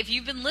 everybody, if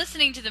you've been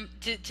listening to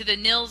the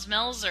Nils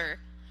Melzer,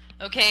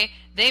 okay,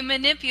 they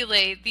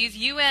manipulate these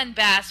UN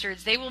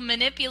bastards. They will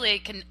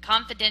manipulate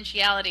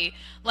confidentiality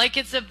like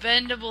it's a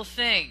bendable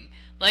thing,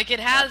 like it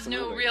has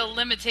no real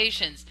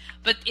limitations.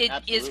 But it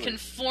is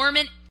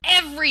conformant.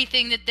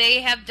 Everything that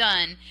they have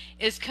done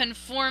is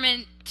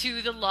conformant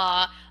to the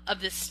law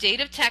of the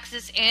state of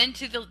Texas and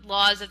to the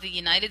laws of the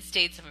United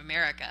States of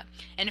America.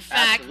 In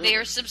fact, they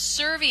are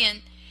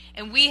subservient,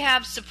 and we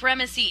have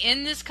supremacy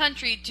in this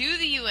country to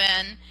the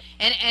UN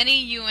and any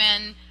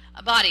UN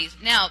bodies.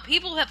 Now,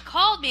 people have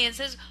called me and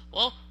says,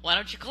 "Well, why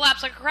don't you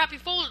collapse like a crappy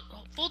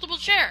foldable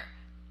chair?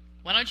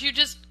 Why don't you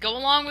just go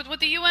along with what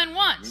the UN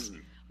wants?"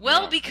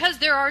 Well, because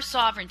there are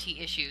sovereignty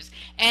issues.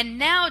 And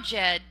now,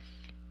 Jed,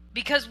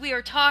 because we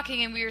are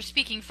talking and we are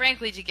speaking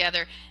frankly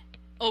together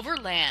over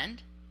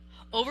land,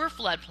 over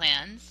flood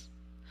plans,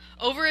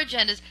 over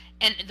agendas,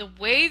 and the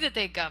way that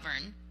they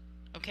govern,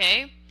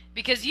 okay?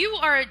 Because you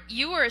are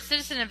a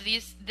citizen of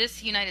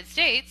this United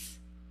States.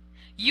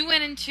 You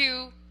went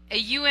into a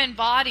UN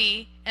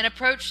body and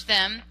approached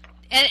them,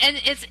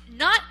 and it's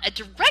not a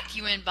direct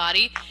UN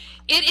body.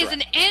 It is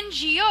an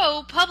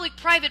NGO,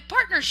 public-private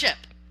partnership.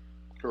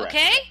 Correct.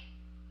 Okay?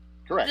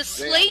 Correct. The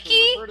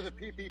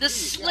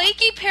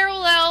flaky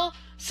parallel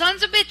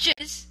sons of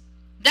bitches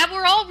that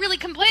we're all really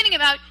complaining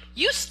about,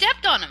 you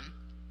stepped on them.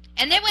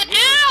 And they went,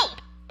 "Ow!"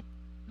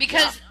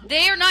 Because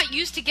they are not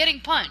used to getting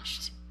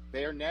punched.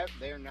 They are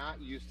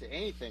not used to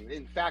anything.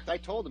 In fact, I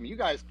told them, you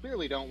guys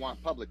clearly don't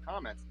want public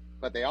comments,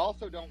 but they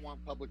also don't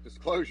want public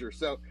disclosure.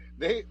 So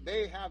they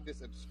have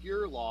this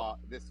obscure law,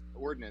 this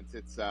ordinance.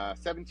 It's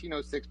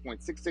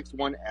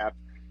 1706.661F.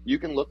 You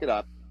can look it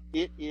up.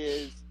 It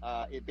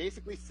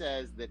basically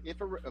says that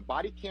if a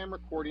body cam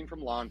recording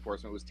from law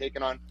enforcement was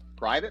taken on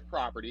private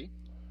property,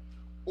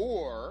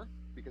 or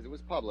because it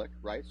was public,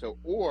 right? So,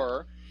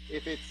 or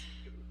if it's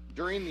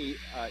during the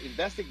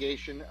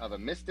investigation of a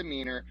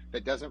misdemeanor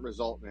that doesn't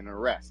result in an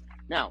arrest.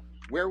 Now,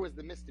 where was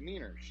the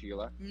misdemeanor,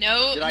 Sheila?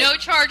 No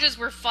charges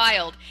were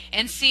filed.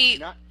 And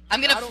see,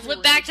 I'm going to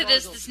flip back to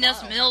this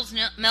Nelson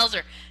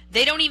Melzer.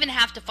 They don't even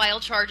have to file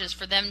charges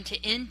for them to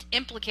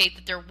implicate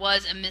that there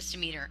was a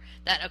misdemeanor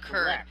that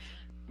occurred. Correct.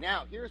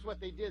 Now, here's what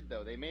they did,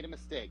 though. They made a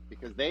mistake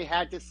because they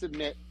had to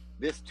submit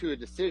this to a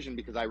decision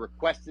because I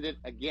requested it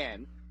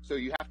again. So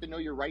you have to know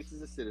your rights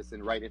as a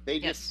citizen, right? If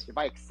if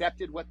I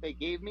accepted what they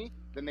gave me,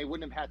 then they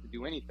wouldn't have had to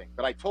do anything.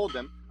 But I told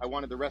them I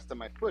wanted the rest of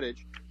my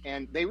footage,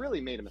 and they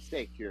really made a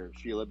mistake here,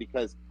 Sheila,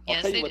 because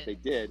I'll tell you what they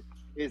did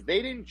is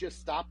they didn't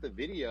just stop the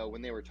video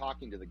when they were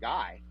talking to the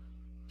guy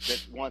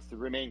that wants to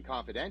remain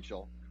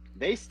confidential.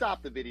 They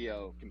stopped the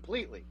video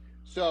completely.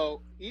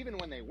 So even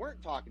when they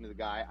weren't talking to the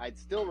guy, I'd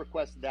still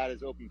requested that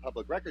as open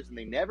public records, and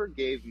they never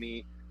gave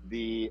me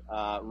the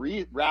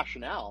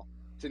rationale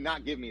to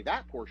not give me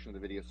that portion of the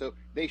video. So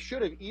they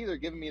should have either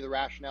given me the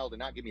rationale to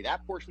not give me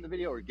that portion of the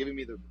video or given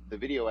me the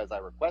video as I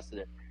requested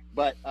it.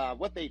 But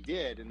what they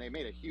did, and they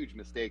made a huge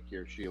mistake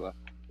here, Sheila,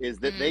 is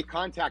that they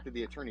contacted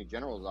the Attorney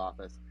General's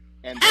office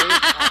and they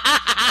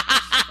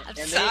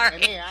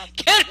they asked,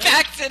 Get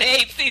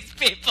vaccinates these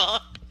people.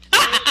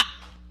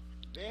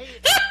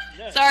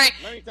 Sorry.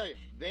 Let me tell you,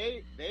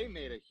 they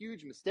made a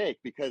huge mistake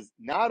because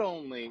not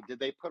only did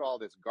they put all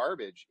this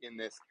garbage in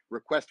this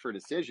request for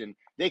decision,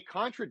 they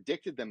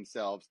contradicted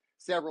themselves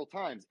several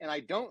times. And I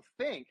don't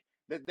think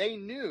that they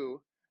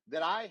knew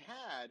that I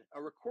had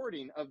a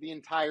recording of the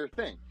entire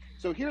thing.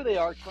 So here they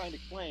are trying to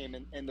claim,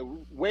 and the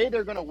way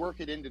they're going to work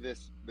it into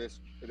this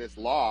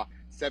law,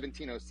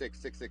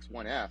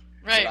 1706.661F,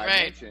 that I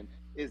mentioned,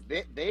 is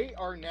that they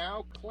are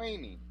now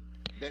claiming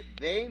that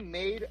they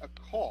made a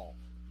call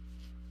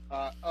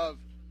of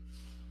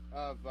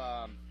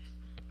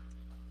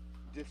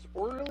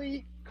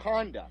disorderly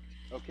conduct,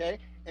 okay?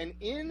 And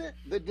in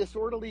the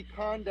disorderly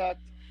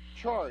conduct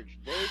charge,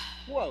 they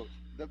quote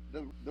the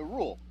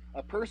rule: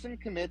 a person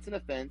commits an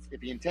offense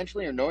if he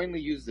intentionally or knowingly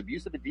uses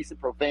abusive, indecent,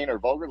 profane, or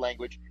vulgar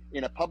language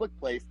in a public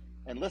place,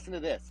 and listen to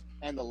this,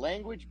 and the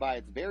language by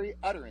its very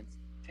utterance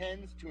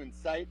tends to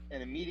incite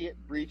an immediate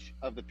breach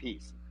of the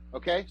peace.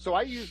 Okay? So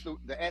I use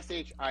the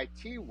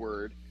SHIT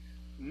word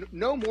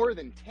no more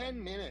than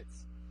 10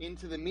 minutes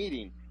into the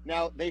meeting.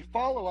 Now, they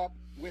follow up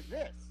with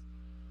this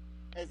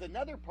as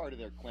another part of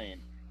their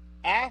claim.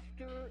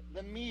 After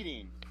the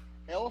meeting,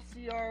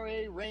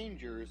 LCRA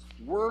Rangers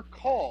were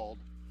called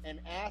and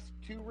asked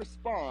to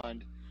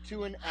respond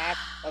to an act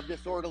of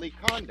disorderly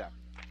conduct.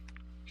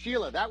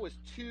 Sheila, that was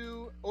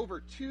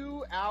over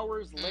 2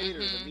 hours later,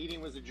 the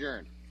meeting was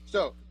adjourned.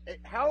 So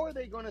how are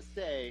they going to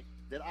say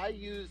that I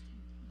used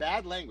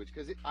bad language?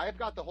 Because I've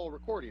got the whole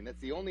recording. That's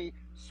the only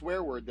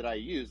swear word that I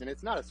use, and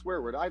it's not a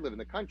swear word. I live in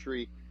the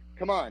country.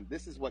 Come on,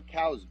 this is what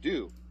cows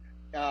do.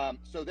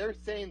 So they're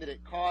saying that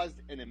it caused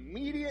an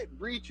immediate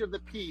breach of the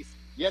peace,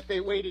 yet they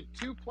waited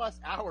 2+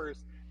 hours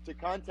to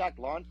contact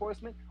law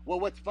enforcement. Well,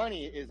 what's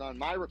funny is on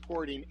my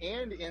recording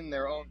and in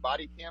their own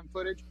body cam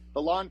footage,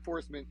 the law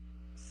enforcement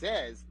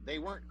says they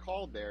weren't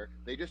called there.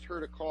 They just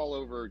heard a call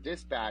over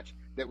dispatch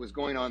that was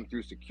going on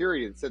through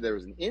security that said there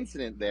was an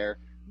incident there.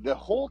 The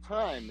whole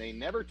time, they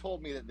never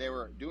told me that they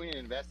were doing an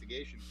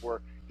investigation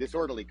for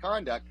disorderly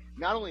conduct.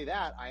 Not only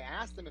that, I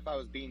asked them if I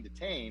was being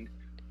detained.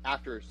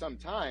 After some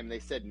time, they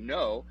said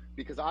no,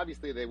 because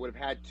obviously they would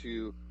have had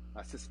to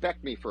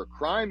suspect me for a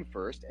crime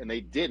first, and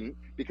they didn't,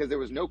 because there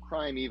was no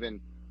crime even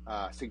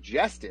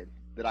suggested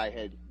that I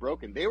had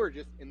broken. They were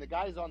just, and the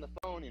guy's on the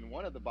phone in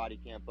one of the body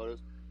cam photos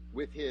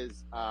with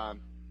his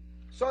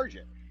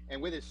sergeant.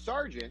 And with his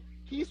sergeant,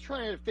 he's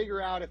trying to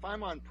figure out if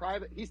I'm on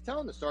private, he's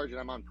telling the sergeant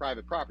I'm on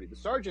private property. The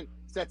sergeant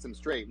sets him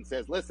straight and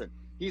says, listen,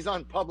 he's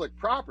on public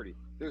property.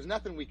 There's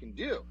nothing we can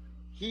do.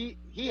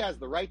 He has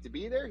the right to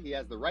be there. He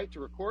has the right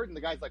to record. And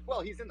the guy's like,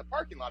 well, he's in the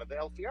parking lot of the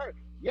LCR.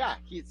 Yeah,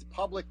 he's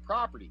public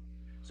property.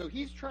 So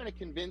he's trying to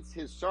convince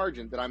his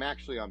sergeant that I'm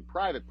actually on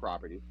private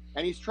property.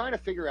 And he's trying to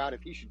figure out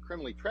if he should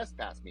criminally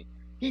trespass me.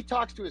 He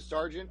talks to his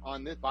sergeant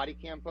on this body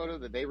cam photo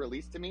that they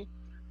released to me.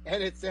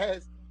 And it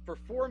says for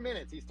 4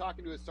 minutes, he's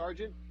talking to his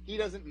sergeant. He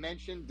doesn't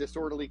mention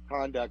disorderly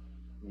conduct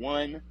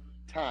one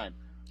time.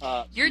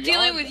 You're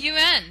dealing with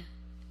UN.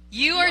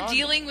 You are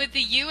dealing with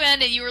the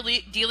UN, and you are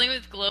dealing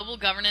with global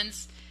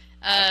governance,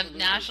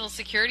 national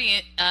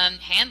security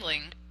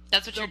handling.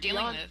 That's what you're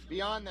dealing with.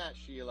 Beyond that,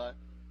 Sheila,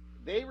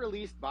 they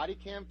released body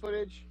cam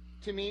footage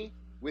to me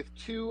with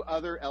 2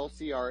 other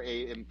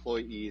LCRA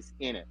employees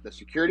in it, the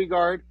security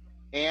guard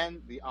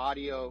and the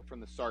audio from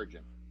the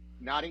sergeant,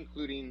 not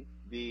including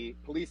the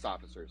police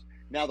officers.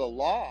 Now, the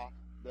law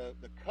the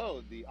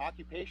code, the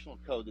occupational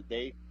code that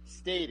they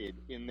stated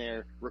in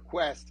their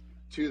request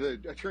to the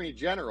Attorney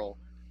General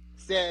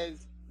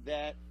says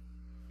that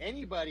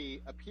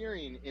anybody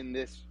appearing in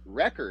this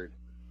record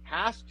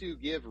has to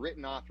give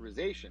written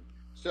authorization.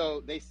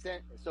 So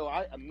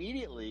I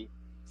immediately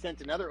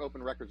sent another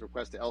open records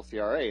request to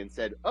LCRA and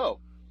said, oh,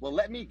 well,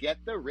 let me get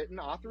the written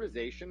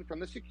authorization from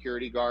the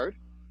security guard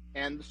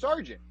and the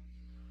sergeant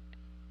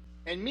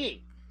and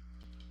me.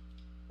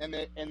 And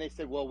they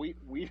said, well,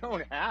 we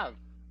don't have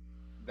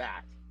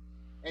that.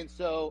 And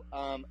so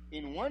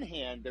in one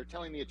hand, they're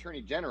telling the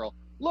Attorney General,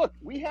 look,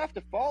 we have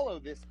to follow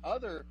this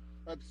other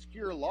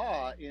obscure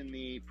law in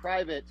the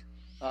private,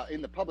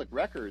 in the public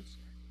records.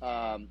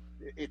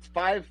 It's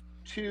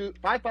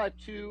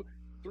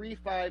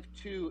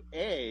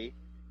 552-352A,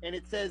 and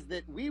it says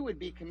that we would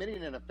be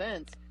committing an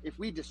offense if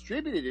we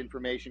distributed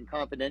information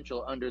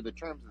confidential under the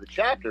terms of the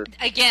chapter.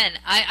 Again,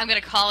 I'm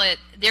going to call it,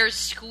 they're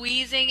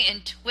squeezing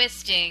and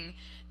twisting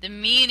the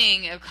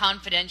meaning of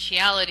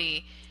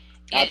confidentiality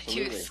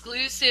into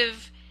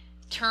exclusive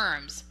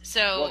terms.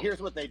 So, well,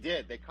 here's what they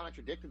did. They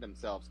contradicted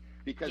themselves,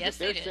 because if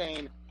they're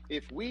saying,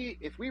 if we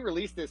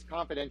release this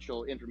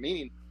confidential information,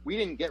 meaning we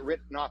didn't get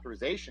written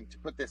authorization to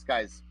put this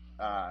guy's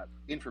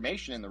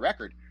information in the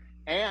record,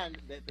 and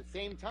at the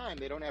same time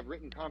they don't have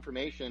written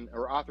confirmation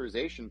or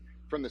authorization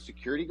from the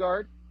security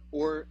guard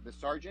or the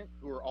sergeant,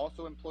 who are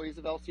also employees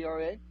of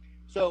LCRA.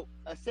 So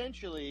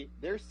essentially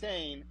they're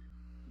saying,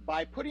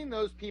 by putting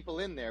those people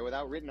in there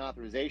without written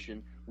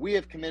authorization, we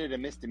have committed a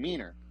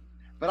misdemeanor.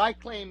 But I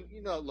claim,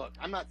 look,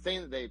 I'm not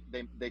saying that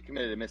they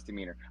committed a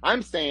misdemeanor.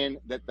 I'm saying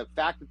that the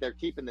fact that they're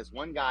keeping this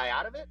one guy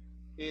out of it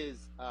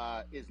is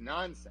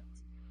nonsense.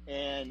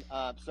 And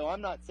so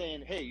I'm not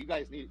saying, hey, you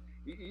guys need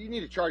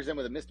to charge them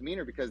with a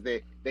misdemeanor because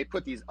they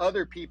put these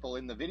other people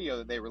in the video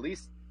that they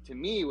released to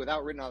me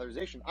without written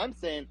authorization. I'm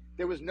saying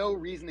there was no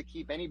reason to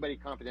keep anybody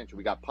confidential.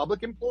 We got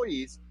public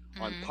employees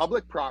on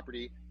public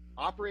property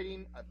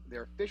operating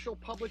their official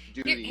public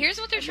duty. Here's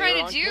what they're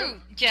trying to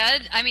do,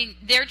 Jed. I mean,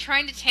 they're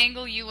trying to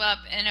tangle you up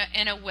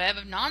in a web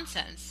of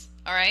nonsense,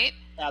 all right?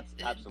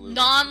 Absolutely.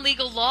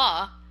 Non-legal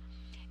law.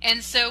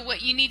 And so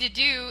what you need to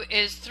do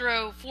is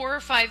throw 4 or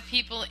 5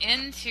 people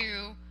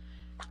into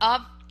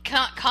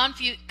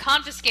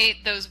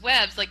confiscate those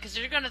webs, because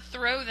they're going to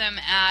throw them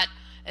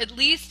at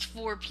least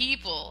 4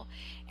 people.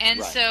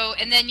 And so,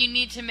 and then you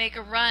need to make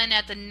a run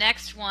at the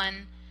next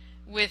one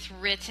with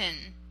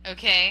written,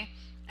 okay?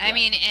 I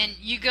mean, and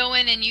you go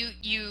in and you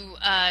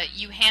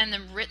hand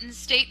them written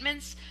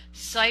statements,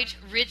 cite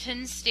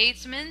written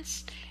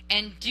statements,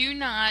 and do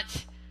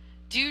not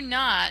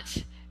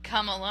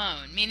come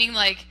alone. Meaning,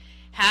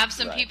 have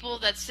some people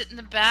that sit in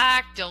the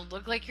back, don't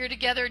look like you're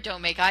together,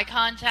 don't make eye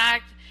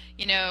contact,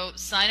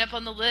 sign up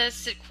on the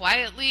list, sit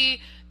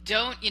quietly,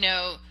 don't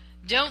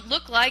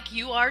look like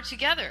you are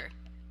together.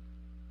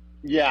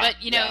 Yeah. But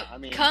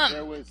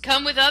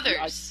come with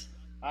others.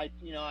 I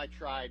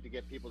tried to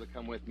get people to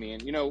come with me,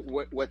 and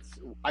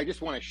I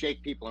just want to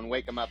shake people and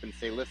wake them up and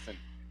say, listen,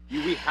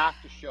 we have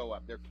to show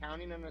up. They're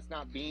counting on us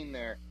not being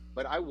there,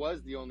 but I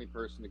was the only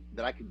person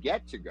that I could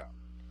get to go.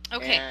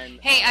 Okay. And,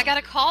 hey, I got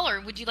a caller.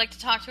 Would you like to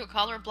talk to a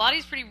caller?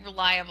 Blotty's pretty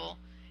reliable,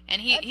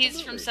 and he's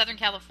from Southern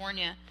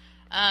California.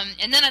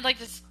 And then I'd like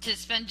to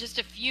spend just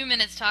a few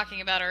minutes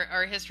talking about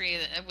our history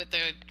with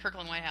the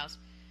Kirkland White House,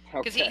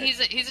 because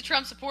he's a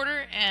Trump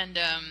supporter, and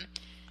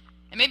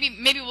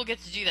maybe we'll get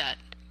to do that.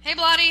 Hey,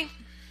 Blotty.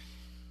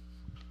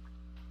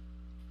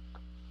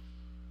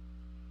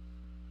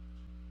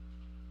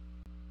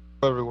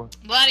 Hello, everyone.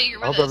 Blotty, you're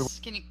with us.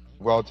 Can you?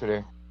 Well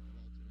today.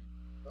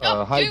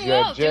 Hi, Jed.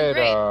 Well, Jed,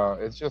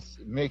 it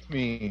just makes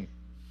me.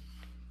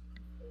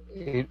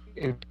 It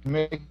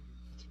makes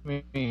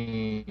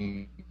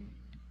me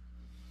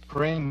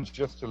cringe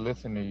just to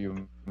listen to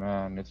you,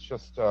 man. It's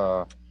just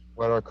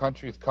what our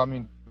country is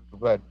coming to.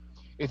 But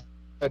it's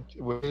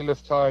what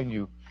Layla's telling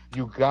you.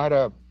 You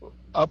gotta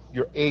up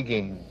your A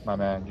game, my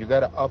man. You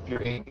gotta up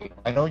your A game.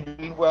 I know you're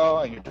doing well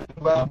and you're doing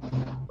well,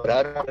 but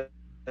I don't want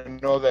to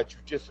know that you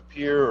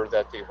disappear or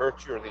that they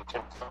hurt you or they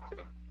did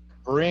something.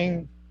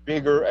 Bring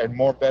bigger and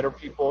more better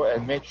people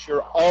and make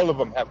sure all of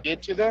them have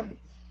get to them.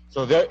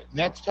 So that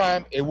next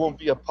time it won't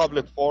be a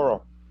public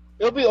forum.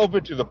 It'll be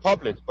open to the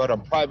public, but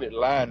on private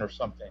land or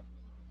something.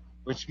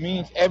 Which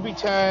means every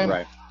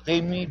time they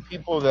meet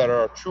people that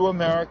are true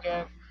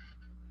American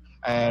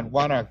and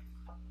want to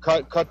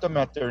cut them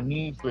at their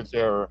needs with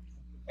their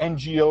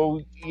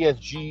NGO,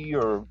 ESG,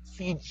 or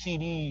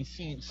CD,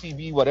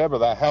 CB, whatever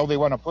the hell they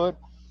want to put.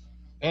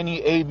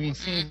 Any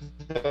ABCs.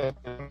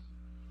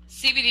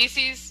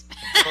 CBDCs.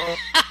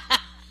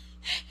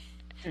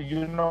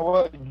 You know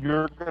what?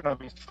 You're going to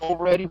be so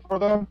ready for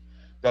them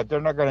that they're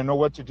not going to know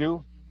what to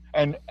do.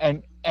 And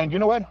you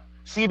know what?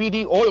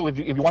 CBD oil, if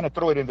you want to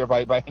throw it in there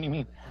by any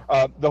means.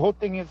 The whole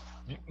thing is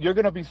you're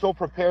going to be so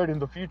prepared in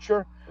the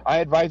future. I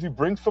advise you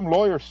bring some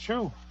lawyers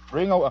too.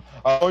 Bring a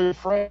lawyer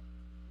friend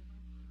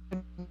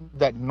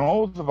that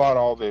knows about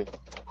all this,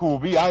 who will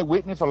be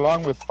eyewitness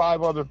along with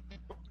 5 other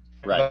people.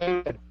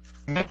 Right.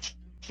 Make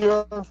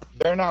sure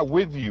they're not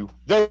with you.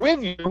 They're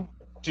with you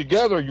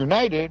together,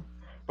 united,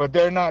 but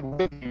they're not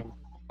with you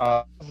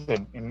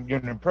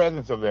in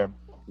presence of them.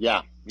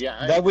 Yeah.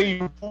 That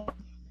way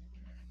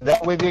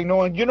they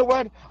know. And you know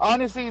what?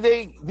 Honestly,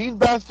 these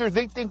bastards,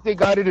 they think they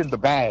got it in the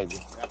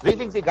bag. They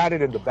think they got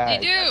it in the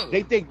bag. They do.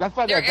 They think that's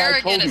why They're that guy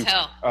arrogant told as you.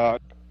 hell.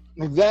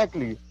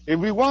 Exactly.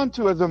 If we want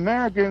to, as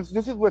Americans,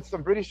 this is what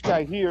some British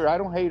guy here, I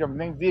don't hate him,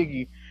 named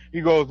Ziggy.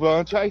 He goes, well,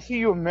 until I see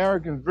you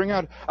Americans bring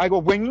out, I go,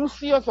 when you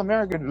see us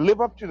Americans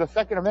live up to the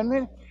Second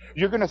Amendment,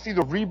 you're going to see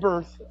the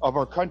rebirth of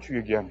our country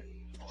again.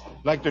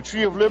 Like the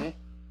tree of liberty,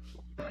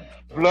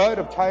 blood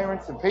of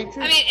tyrants and patriots.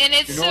 I mean, and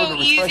it's so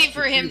easy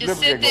for him to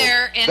sit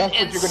there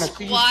and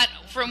squat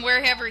from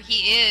wherever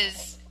he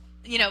is,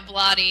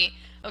 Bloody.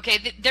 Okay,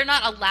 they're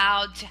not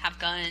allowed to have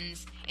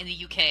guns in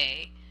the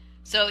UK.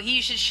 So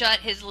he should shut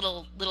his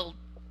little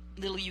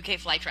UK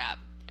flytrap.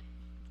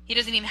 He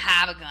doesn't even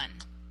have a gun.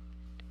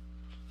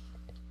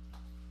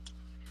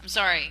 I'm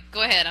sorry.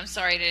 Go ahead. I'm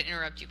sorry to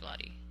interrupt you,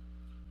 Bloody.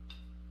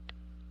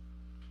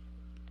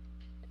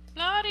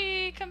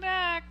 Bloody, come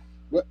back.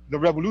 The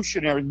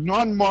revolutionary,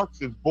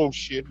 non-Marxist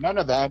bullshit. None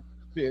of that.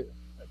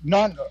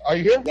 None. Are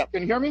you here? Yep.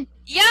 Can you hear me?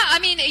 Yeah, I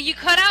mean, you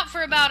cut out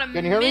for about a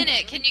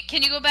minute.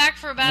 Can you go back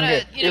for about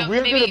if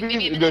we're maybe going to be a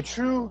minute? the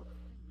true...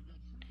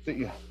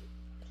 Yeah.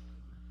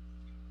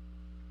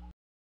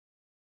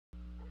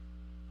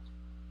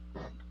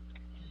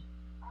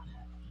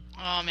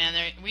 Oh man,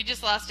 we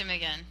just lost him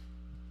again.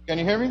 Can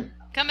you hear me?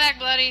 Come back,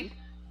 Bloody.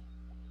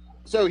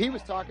 So he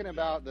was talking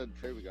about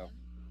there we go.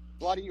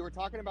 Bloody, you were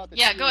talking about the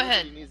go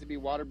ahead. He needs to be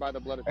watered by the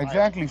blood of tyrants.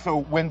 Exactly.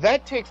 So when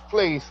that takes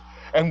place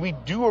and we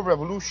do a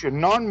revolution,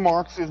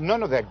 non-Marxist,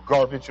 none of that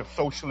garbage of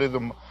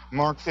socialism,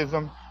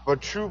 Marxism,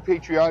 but true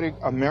patriotic,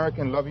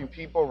 American-loving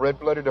people,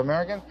 red-blooded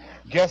Americans,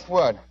 guess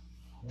what?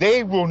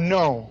 They will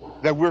know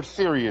that we're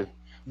serious.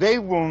 They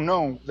will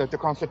know that the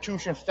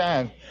Constitution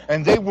stands,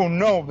 and they will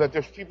know that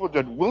there's people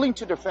that are willing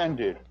to defend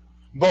it,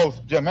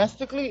 both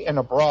domestically and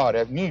abroad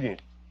as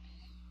needed.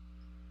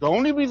 The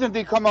only reason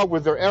they come out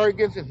with their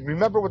arrogance is,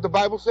 remember what the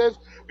Bible says?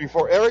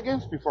 Before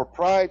arrogance, before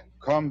pride,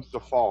 comes the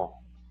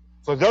fall.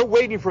 So they're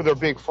waiting for their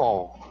big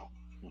fall.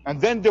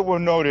 And then they will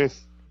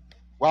notice,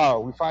 wow,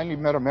 we finally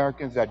met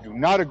Americans that do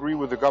not agree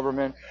with the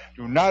government,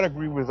 do not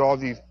agree with all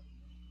these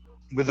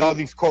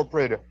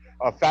corporate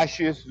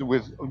fascists,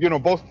 with,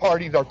 both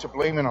parties are to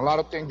blame in a lot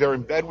of things. They're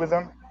in bed with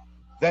them.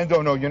 Then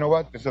they'll know, you know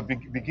what? It's a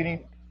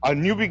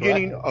new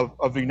beginning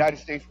of the United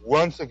States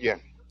once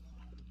again.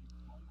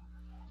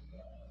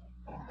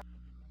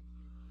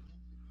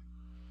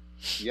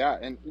 Yeah,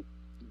 and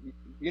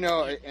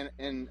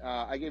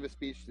I gave a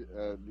speech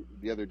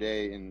the other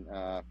day in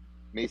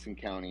Mason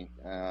County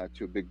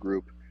to a big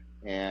group,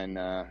 and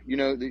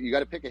you got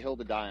to pick a hill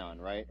to die on,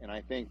 right? And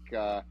I think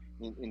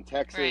in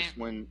Texas,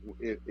 right,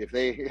 if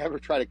they ever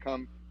try to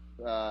come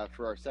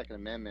for our Second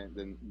Amendment,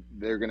 then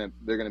they're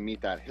gonna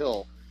meet that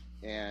hill.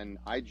 And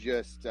I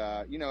just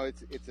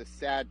it's a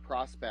sad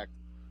prospect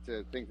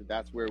to think that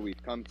that's where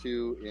we've come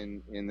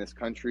to in this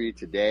country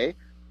today.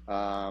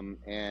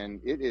 And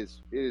it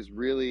is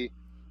really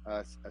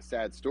a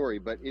sad story.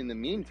 But in the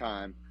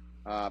meantime,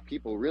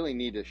 people really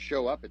need to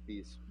show up at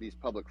these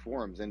public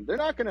forums, and they're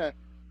not gonna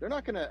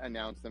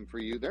announce them for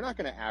you. They're not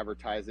gonna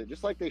advertise it,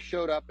 just like they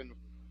showed up. And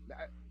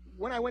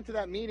when I went to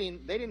that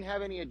meeting, they didn't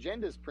have any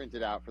agendas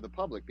printed out for the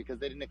public because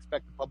they didn't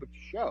expect the public to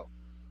show.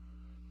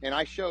 And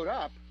I showed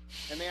up,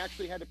 and they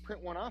actually had to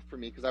print one off for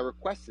me because I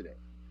requested it.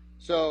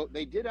 So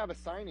they did have a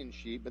sign-in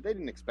sheet, but they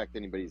didn't expect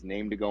anybody's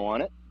name to go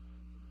on it.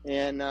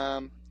 And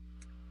I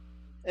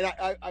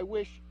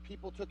wish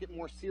people took it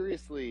more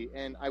seriously,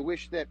 and I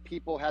wish that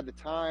people had the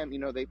time.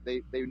 They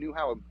knew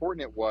how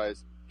important it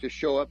was to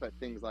show up at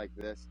things like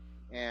this.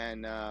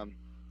 And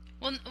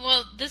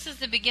well, this is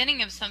the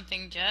beginning of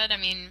something, Jed. I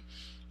mean,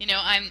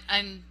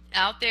 I'm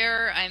out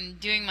there. I'm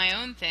doing my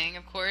own thing,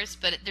 of course,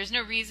 but there's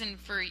no reason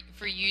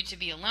for you to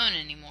be alone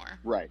anymore.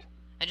 Right.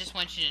 I just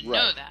want you to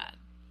know that.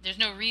 There's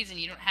no reason.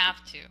 You don't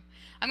have to.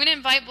 I'm going to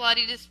invite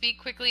Bloody to speak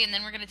quickly, and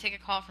then we're going to take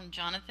a call from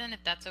Jonathan,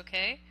 if that's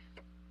okay.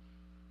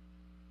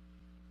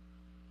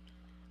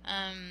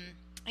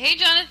 Hey,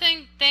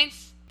 Jonathan.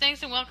 Thanks,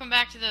 and welcome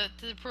back to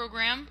the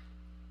program.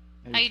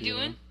 Hey, how you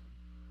doing?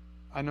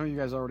 I know you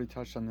guys already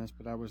touched on this,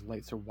 but I was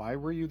late. So why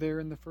were you there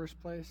in the first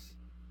place?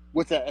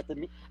 What's that at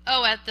the?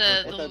 Oh, at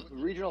the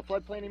regional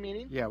flood planning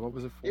meeting. Yeah, what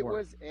was it for? It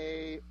was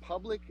a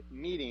public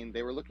meeting.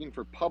 They were looking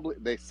for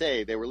public. They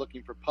say they were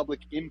looking for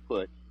public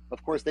input.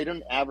 Of course, they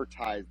didn't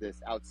advertise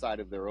this outside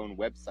of their own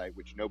website,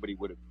 which nobody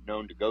would have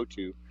known to go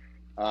to.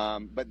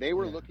 But they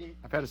were looking.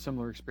 I've had a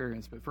similar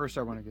experience, but first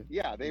I want to get.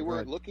 Yeah, they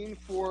were looking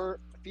for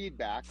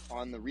feedback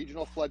on the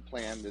regional flood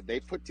plan that they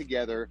put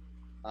together,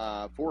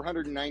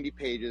 490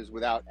 pages,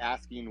 without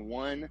asking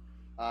one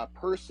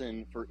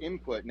person for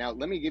input. Now,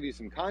 let me give you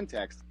some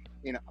context.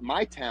 In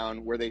my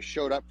town, where they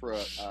showed up for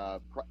a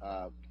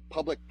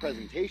public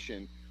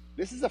presentation,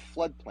 this is a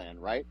flood plan,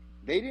 right?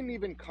 They didn't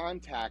even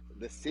contact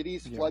the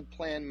city's flood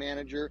plan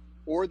manager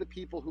or the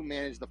people who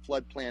manage the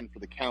flood plan for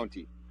the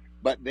county.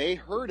 But they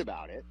heard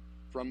about it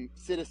from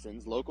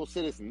citizens, local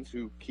citizens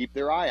who keep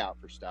their eye out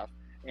for stuff.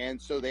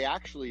 And so they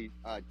actually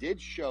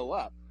did show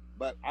up,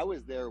 but I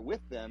was there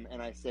with them,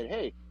 and I said,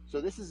 hey, so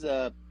this is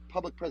a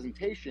public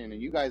presentation,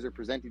 and you guys are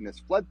presenting this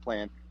flood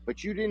plan,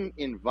 but you didn't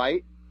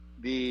invite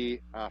the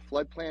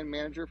flood plan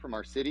manager from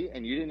our city,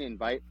 and you didn't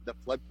invite the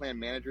flood plan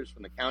managers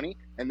from the county,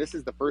 and this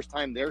is the first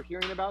time they're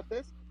hearing about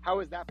this?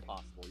 How is that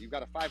possible? You've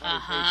got a 500-page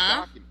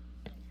document.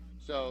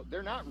 So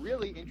they're not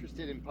really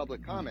interested in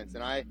public comments,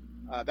 and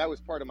that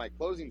was part of my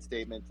closing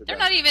statement to them. They're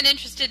not even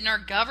interested in our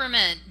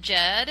government,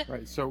 Jed.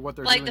 Right. So what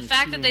they're like doing the is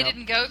fact that they teeing up-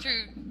 didn't go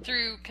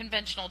through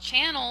conventional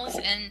channels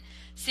and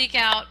seek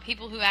out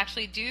people who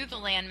actually do the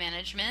land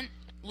management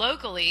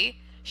locally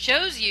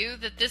shows you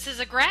that this is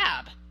a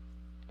grab.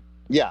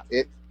 Yeah.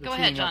 Go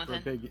ahead,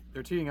 Jonathan.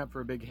 They're teeing up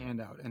for a big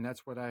handout, and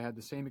that's what I had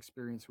the same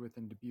experience with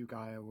in Dubuque,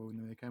 Iowa,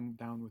 when they come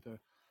down with a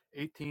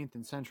 18th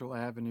and Central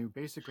Avenue,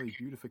 basically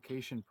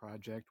beautification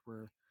project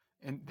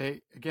and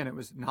it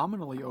was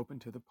nominally open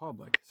to the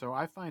public. So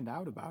I find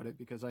out about it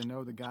because I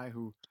know the guy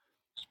who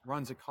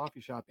runs a coffee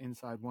shop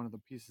inside one of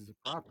the pieces of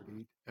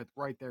property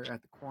right there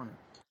at the corner.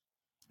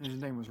 And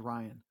his name was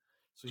Ryan.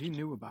 So he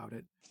knew about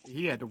it.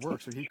 He had to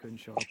work, so he couldn't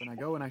show up. And I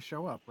go and I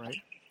show up,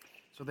 right?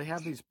 So they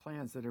have these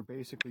plans that are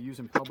basically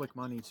using public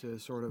money to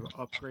sort of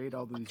upgrade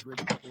all these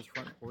rich people's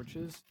front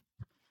porches.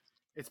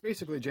 It's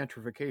basically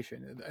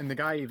gentrification. And the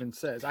guy even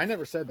says, I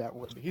never said that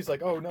word. He's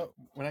like, oh, no.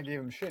 When I gave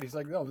him shit, he's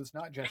like, no, it's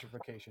not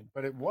gentrification.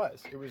 But it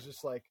was. It was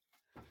just like,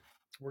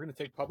 we're going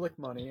to take public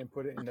money and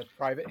put it into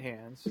private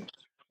hands. And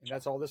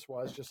that's all this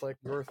was, just like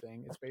your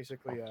thing. It's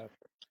basically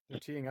they're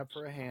teeing up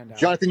for a handout.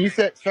 Jonathan, you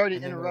said, sorry to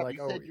interrupt, like,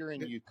 you said you're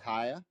in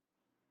Ukiah?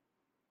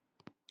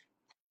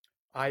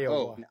 Iowa.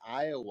 Oh, in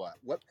Iowa.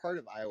 What part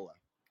of Iowa?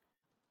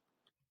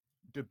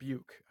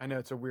 Dubuque. I know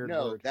it's a weird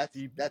No, word. that's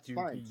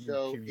fine.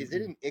 So is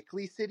it an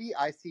ICLEI city?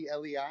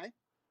 ICLEI?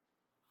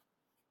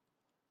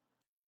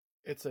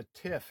 It's a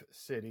TIF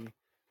city,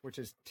 which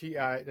is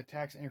TI, the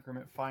tax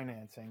increment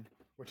financing,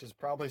 which is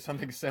probably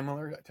something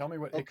similar. Tell me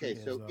what ICLEI is.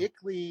 Okay, so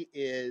ICLEI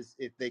is,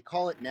 if they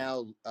call it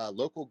now,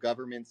 local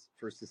governments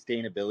for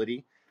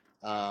sustainability.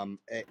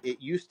 It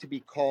used to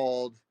be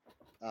called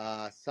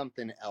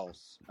something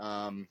else.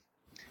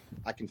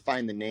 I can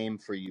find the name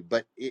for you,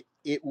 but it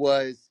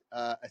was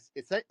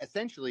it's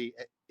essentially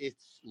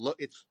it's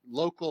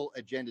local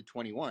Agenda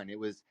 21. It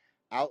was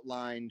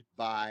outlined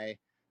by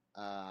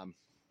let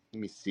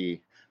me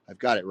see, I've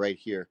got it right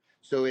here.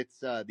 So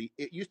it's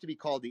it used to be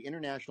called the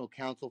International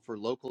Council for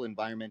Local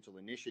Environmental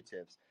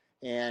Initiatives,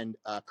 and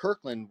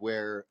Kirkland,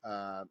 where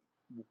I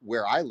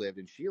lived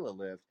and Sheila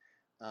lived,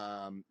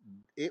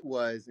 it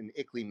was an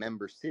ICLEI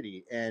member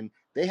city, and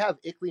they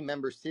have ICLEI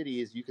member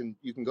cities. You can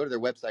go to their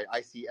website,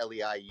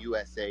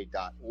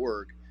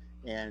 icleiusa.org,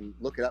 and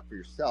look it up for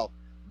yourself.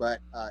 But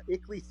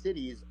ICLEI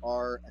cities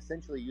are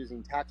essentially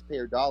using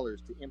taxpayer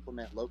dollars to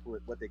implement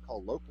what they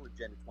call local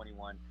Agenda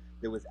 21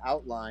 that was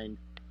outlined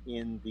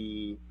in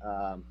the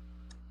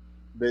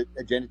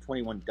Agenda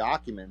 21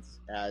 documents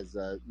as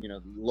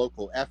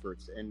local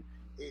efforts. And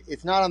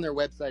it's not on their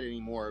website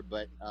anymore,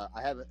 but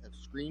I have a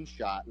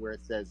screenshot where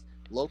it says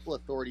local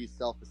authorities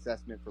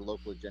self-assessment for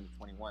local Agenda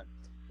 21.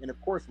 And of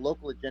course,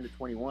 local Agenda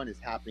 21 is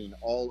happening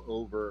all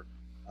over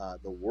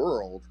the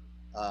world,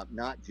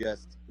 not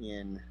just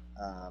in.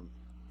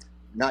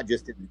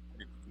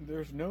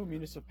 There's no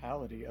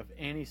municipality of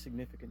any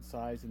significant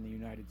size in the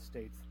United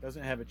States that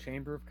doesn't have a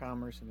chamber of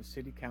commerce and a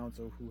city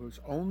council whose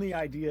only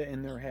idea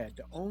in their head,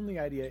 the only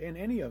idea in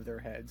any of their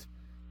heads,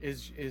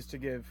 is to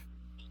give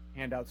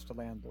handouts to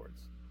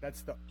landlords.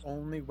 That's the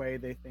only way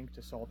they think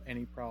to solve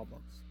any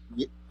problems.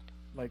 Yeah.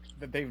 Like,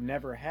 that they've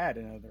never had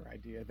another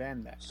idea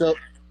than that. So,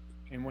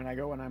 and when I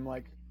go and I'm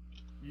like,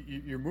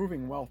 you're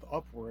moving wealth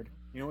upward,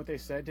 you know what they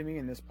said to me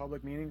in this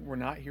public meeting? We're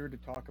not here to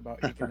talk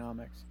about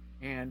economics.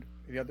 And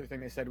the other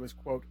thing they said was,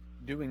 quote,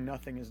 doing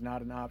nothing is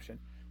not an option,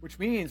 which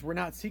means we're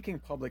not seeking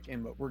public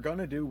input. We're going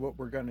to do what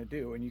we're going to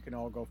do, and you can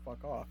all go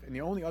fuck off. And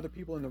the only other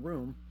people in the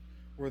room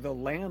were the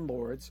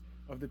landlords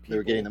of the people. They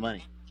were getting the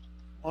money.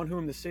 On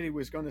whom the city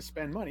was going to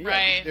spend money.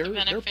 Right,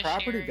 yeah, their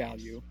property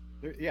value.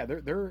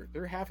 Their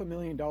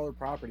 $500,000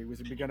 property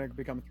was going to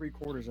become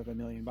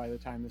 $750,000 by the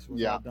time this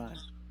was all done.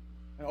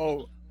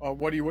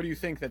 What do you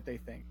think that they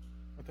think?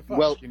 What the fuck?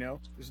 Well,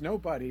 there's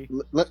nobody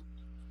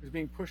who's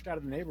being pushed out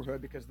of the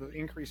neighborhood because the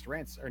increased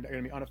rents are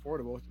going to be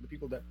unaffordable to the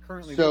people that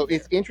currently. So live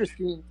it's there.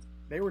 interesting.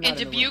 They were not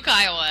in Dubuque,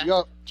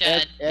 Iowa.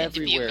 Jed,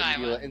 everywhere, Dubuque,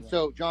 Iowa. And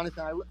so,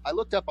 Jonathan, I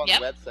looked up on the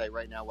website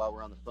right now while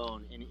we're on the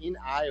phone, and in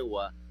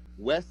Iowa,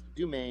 West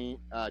Des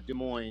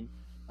Moines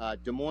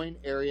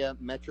Area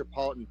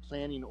Metropolitan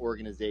Planning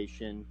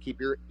Organization. Keep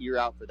your ear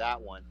out for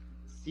that one.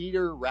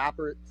 Cedar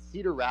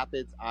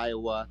Rapids,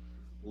 Iowa.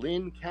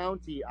 Lynn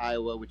County,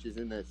 Iowa, which is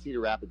in the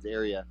Cedar Rapids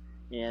area,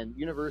 and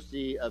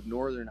University of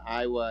Northern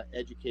Iowa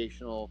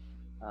Educational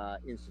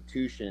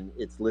Institution.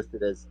 It's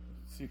listed as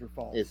Cedar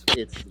Falls. It's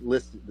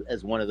listed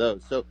as one of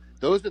those. So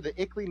those are the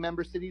ICLEI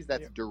member cities.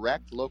 That's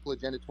direct local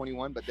Agenda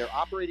 21, but they're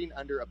operating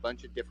under a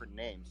bunch of different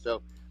names.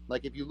 So,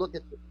 like, if you look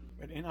at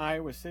But in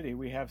Iowa City,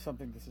 we have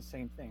something that's the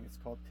same thing. It's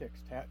called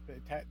TICS.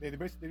 They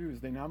basically do is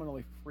they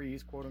nominally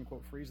freeze, quote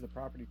unquote, freeze the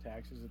property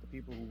taxes of the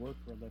people who work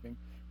for a living,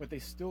 but they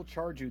still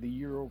charge you the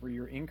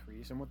year-over-year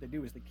increase. And what they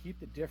do is they keep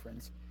the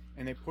difference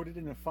and they put it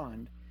in a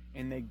fund,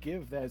 and they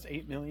give that as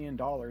 $8 million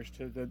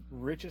to the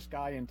richest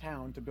guy in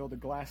town to build a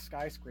glass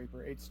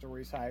skyscraper 8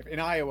 stories high. In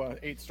Iowa,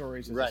 8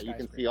 stories is right. You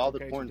can see all the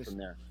corn from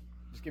there.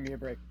 Just give me a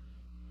break.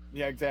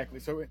 Yeah,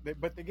 exactly. So,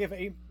 but they give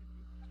 8.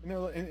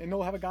 And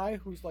they'll have a guy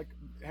who's like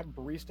have a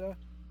barista,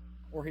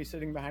 or he's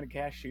sitting behind a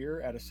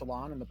cashier at a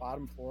salon on the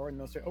bottom floor, and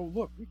they'll say, "Oh,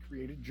 look, we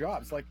created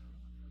jobs." Like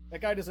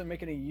that guy doesn't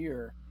make in a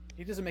year.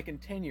 He doesn't make in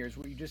 10 years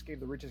what you just gave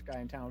the richest guy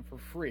in town for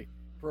free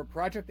for a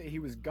project that he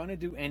was gonna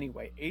do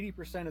anyway.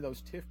 80% of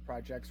those TIF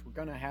projects were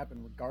gonna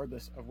happen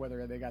regardless of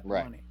whether they got the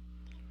money.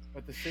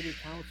 But the city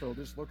council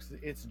just looks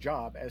at its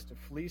job as to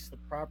fleece the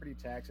property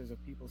taxes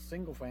of people's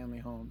single-family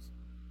homes.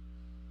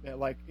 That,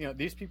 like,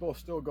 these people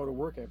still go to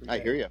work every day. I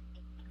hear you.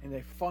 And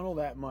they funnel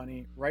that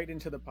money right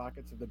into the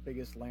pockets of the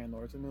biggest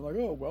landlords, and they're like,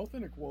 "Oh, wealth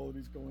inequality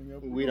is going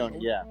up. We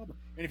don't, yeah." And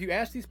if you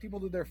ask these people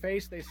to their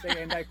face, they say,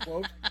 and I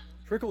quote,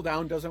 "Trickle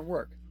down doesn't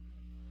work."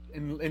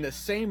 In the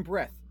same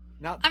breath,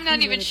 I'm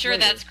not even sure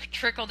that's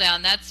trickle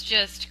down. That's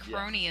just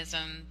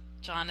cronyism,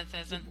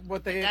 Jonathan.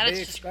 What they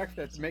expect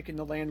that's making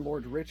the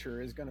landlord richer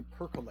is going to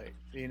percolate.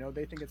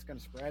 They think it's going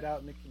to spread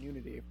out in the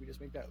community. If we just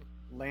make that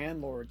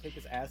landlord take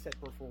his asset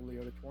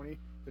portfolio to 20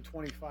 to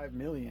 25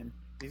 million.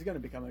 He's going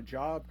to become a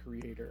job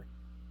creator.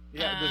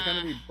 Yeah, there's going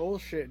to be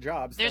bullshit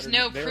jobs. There's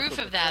no proof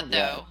of that,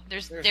 though.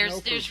 There's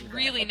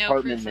really no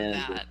proof of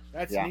that.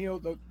 That's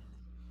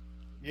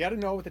You got to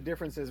know what the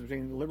difference is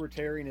between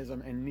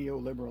libertarianism and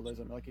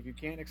neoliberalism. Like, if you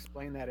can't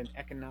explain that in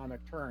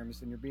economic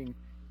terms, then you're being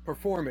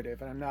performative.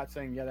 And I'm not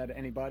saying that to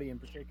anybody in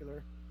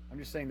particular. I'm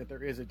just saying that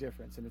there is a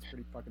difference, and it's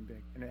pretty fucking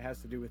big, and it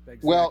has to do with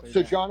exactly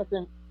that.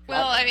 Jonathan,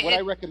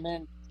 I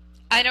recommend.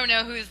 I don't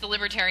know who's the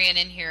libertarian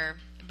in here,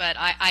 but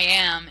I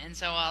am, and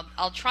so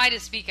I'll try to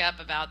speak up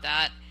about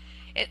that.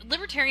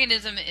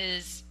 Libertarianism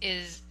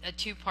is a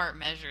two-part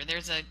measure.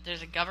 There's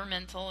a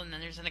governmental, and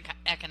then there's an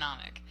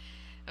economic.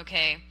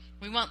 Okay,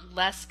 we want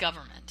less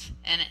government,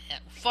 and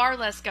far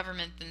less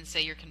government than,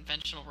 say, your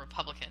conventional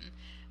Republican.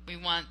 We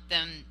want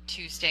them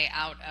to stay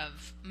out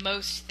of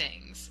most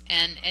things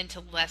and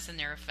to lessen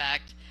their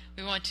effect.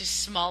 We want to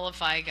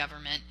smallify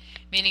government,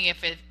 meaning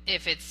if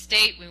it's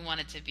state, we want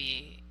it to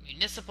be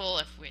municipal.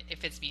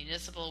 If it's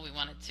municipal, we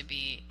want it to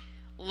be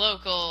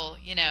local,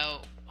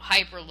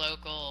 hyper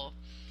local.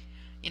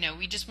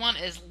 We just want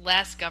as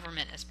less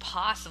government as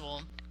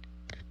possible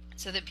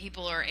so that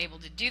people are able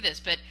to do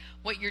this. But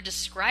what you're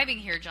describing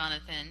here,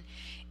 Jonathan,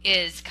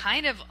 is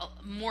kind of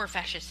more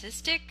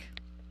fascistic,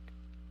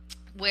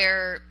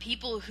 where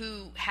people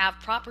who have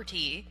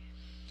property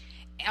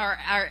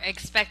are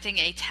expecting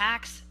a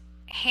tax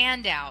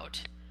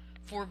handout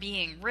for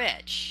being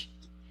rich.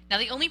 Now,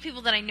 the only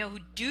people that I know who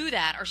do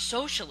that are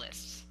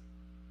socialists.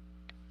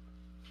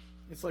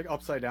 It's like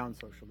upside down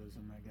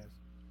socialism, I guess.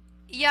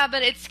 Yeah,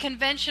 but it's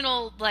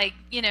conventional, like,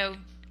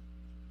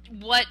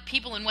 what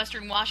people in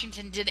Western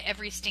Washington did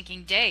every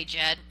stinking day,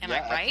 Jed. Am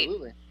I right?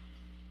 Absolutely.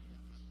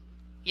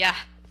 Yeah,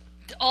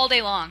 all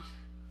day long.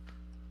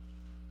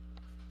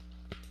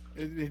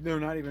 They're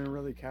not even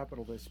really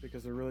capitalists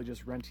because they're really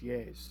just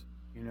rentiers.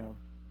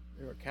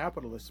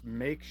 Capitalists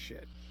make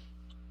shit.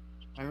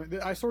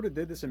 I sort of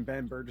did this in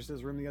Ben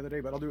Burgess's room the other day,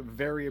 but I'll do a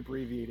very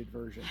abbreviated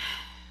version.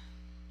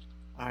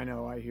 I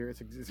know, I hear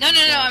it's No.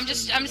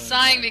 I'm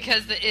sighing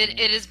because it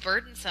is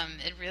burdensome.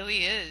 It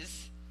really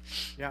is.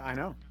 Yeah, I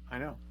know.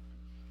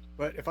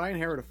 But if I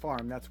inherit a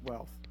farm, that's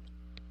wealth.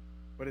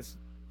 But it's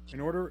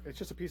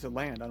just a piece of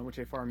land on which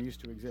a farm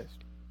used to exist.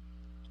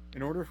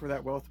 In order for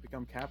that wealth to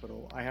become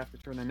capital, I have to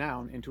turn the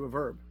noun into a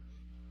verb.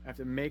 I have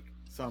to make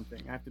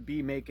something. I have to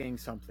be making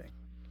something,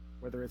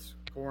 whether it's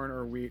corn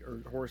or wheat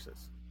or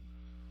horses.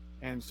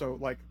 And so,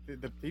 like,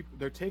 the people,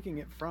 they're taking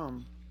it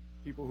from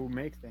people who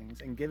make things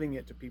and giving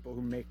it to people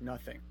who make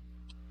nothing.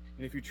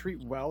 And if you treat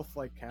wealth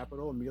like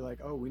capital and be like,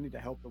 oh, we need to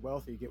help the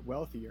wealthy get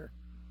wealthier,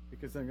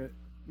 because they're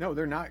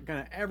not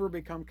going to ever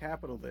become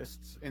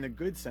capitalists in a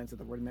good sense of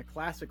the word, in the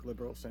classic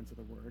liberal sense of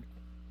the word.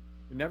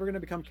 They're never going to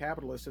become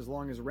capitalists as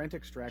long as rent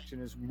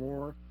extraction is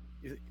more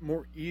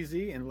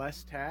easy and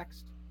less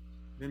taxed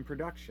than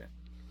production.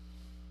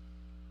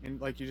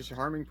 And like, you're just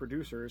harming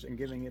producers and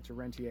giving it to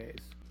rentiers.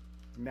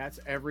 And that's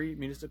every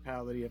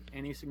municipality of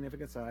any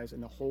significant size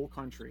in the whole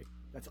country.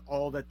 That's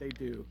all that they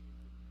do.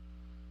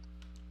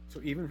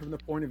 So even from the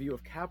point of view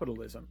of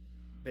capitalism,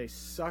 they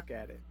suck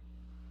at it.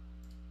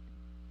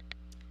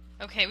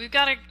 Okay, we've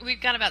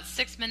got about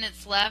 6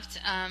 minutes left.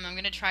 I'm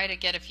going to try to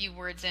get a few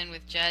words in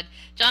with Jed.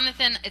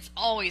 Jonathan, it's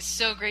always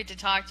so great to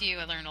talk to you.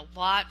 I learn a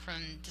lot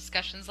from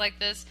discussions like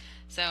this.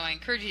 So I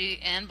encourage you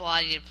and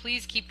Blotty to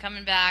please keep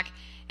coming back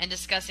and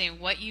discussing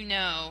what you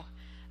know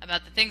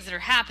about the things that are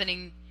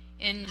happening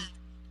in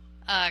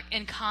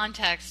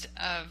context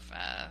of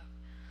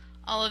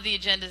all of the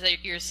agendas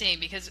that you're seeing,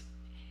 because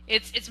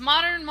it's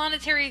modern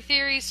monetary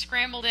theory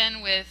scrambled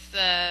in with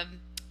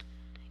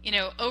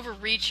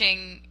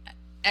overreaching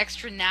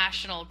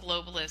extra-national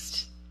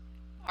globalist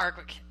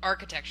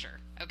architecture,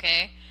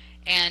 okay?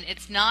 And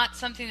it's not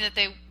something that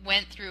they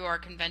went through our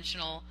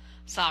conventional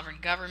sovereign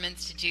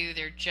governments to do.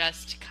 They're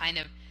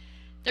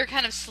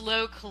kind of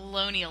slow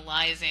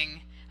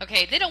colonializing.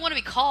 Okay, they don't want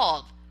to be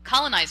called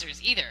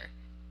colonizers either.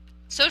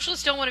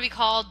 Socialists don't want to be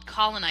called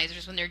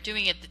colonizers when they're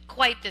doing it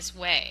quite this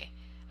way,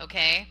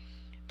 okay?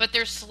 But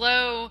they're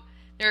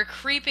a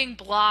creeping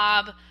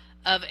blob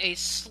of a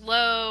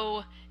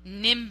slow,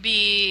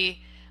 NIMBY,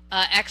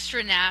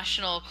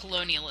 extra-national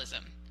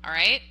colonialism, all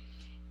right?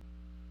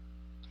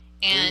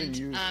 And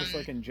just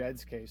like in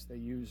Jed's case, they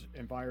use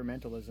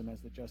environmentalism as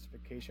the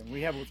justification.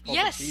 We have what's called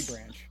yes. the B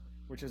branch,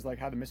 which is like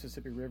how the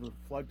Mississippi River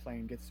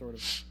floodplain gets sort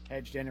of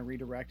hedged in and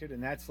redirected,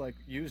 and that's like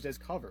used as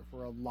cover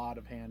for a lot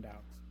of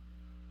handouts.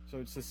 So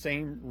it's the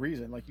same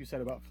reason, like you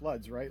said about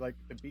floods, right? Like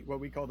what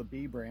we call the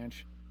B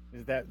branch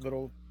is that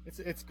little.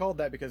 It's called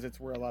that because it's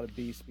where a lot of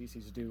bee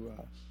species do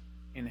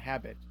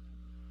inhabit,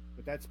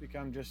 but that's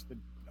become just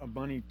a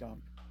money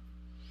dump.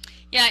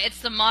 Yeah,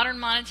 it's the modern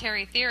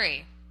monetary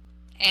theory,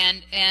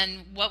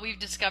 and what we've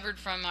discovered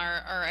from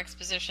our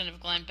exposition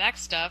of Glenn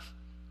Beck's stuff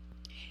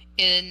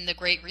in the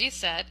Great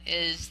Reset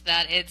is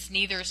that it's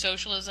neither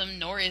socialism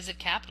nor is it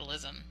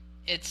capitalism.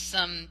 It's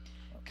some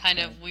kind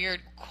of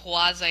weird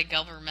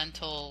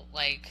quasi-governmental,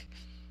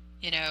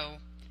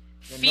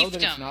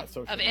 fiefdom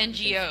of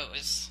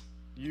NGOs.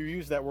 You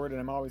use that word, and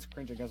I'm always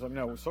cringing because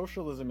no,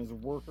 socialism is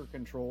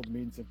worker-controlled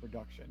means of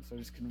production. So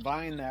just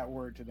confine that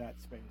word to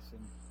that space,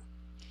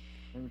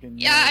 and we can.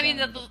 Yeah, I mean,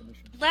 the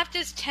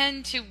leftists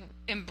tend to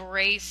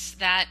embrace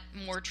that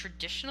more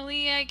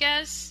traditionally, I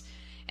guess.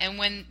 And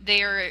when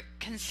they are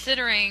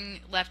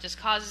considering leftist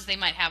causes, they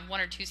might have one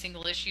or two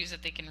single issues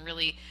that they can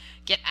really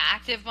get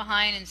active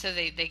behind, and so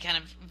they kind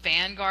of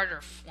vanguard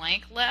or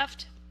flank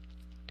left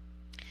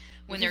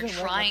when they're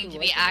trying to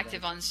be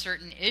active on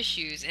certain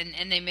issues,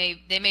 and they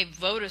may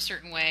vote a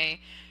certain way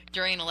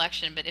during an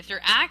election, but if they're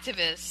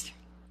activists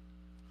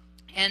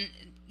and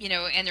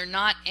they're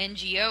not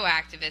NGO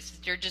activists,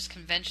 they're just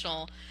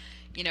conventional,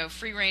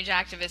 free range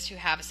activists who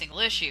have a single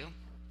issue,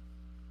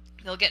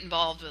 they'll get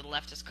involved with a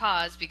leftist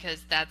cause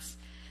because that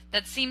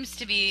seems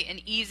to be an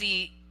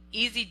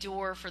easy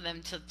door for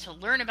them to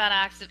learn about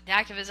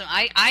activism.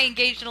 I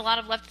engaged in a lot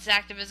of leftist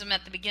activism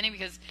at the beginning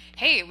because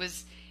it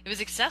was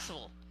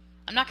accessible.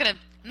 I'm not gonna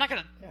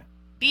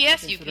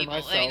BS you people.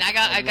 I mean, I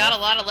got a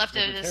lot of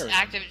leftist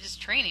activist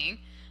training,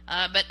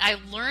 but I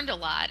learned a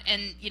lot,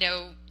 and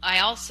I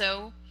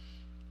also,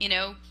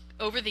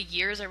 over the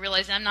years I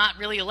realized I'm not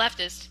really a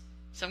leftist,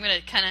 so I'm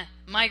gonna kind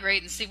of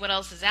migrate and see what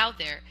else is out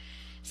there.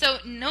 So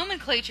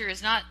nomenclature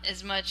is not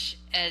as much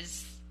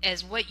as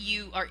what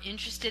you are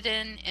interested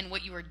in and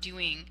what you are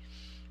doing.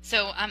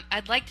 So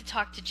I'd like to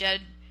talk to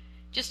Jed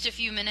just a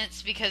few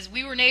minutes because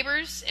we were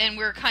neighbors and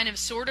we're kind of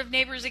sort of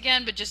neighbors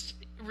again, but just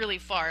really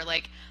far.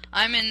 Like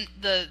I'm in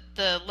the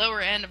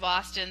lower end of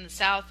Austin, the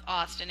South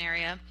Austin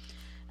area.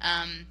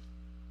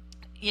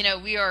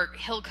 We are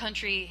Hill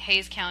Country,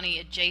 Hayes County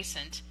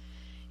adjacent.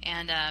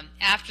 And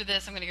after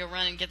this, I'm going to go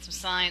run and get some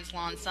signs,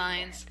 lawn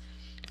signs.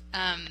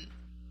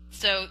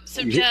 So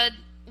Jed,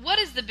 what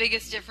is the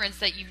biggest difference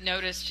that you've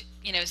noticed,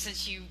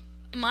 since you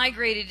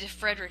migrated to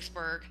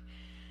Fredericksburg?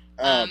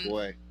 Oh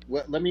boy.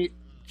 Well, let me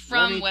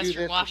from do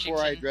Western this Washington.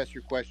 Before I address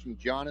your question,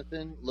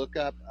 Jonathan, look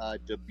up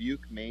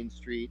Dubuque Main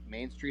Street.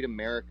 Main Street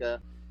America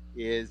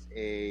is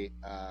a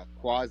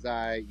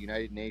quasi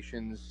United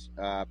Nations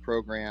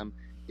program.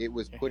 It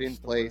was put in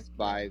place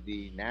by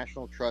the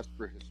National Trust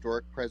for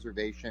Historic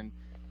Preservation.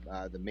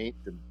 The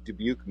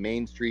Dubuque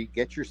Main Street.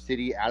 Get your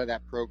city out of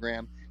that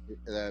program.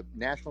 The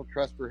National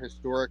Trust for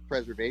Historic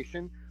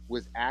Preservation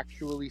was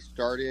actually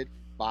started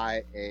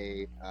by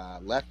a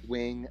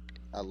left-wing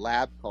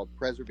lab called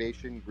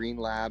Preservation Green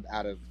Lab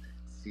out of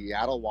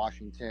Seattle,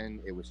 Washington.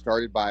 It was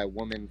started by a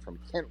woman from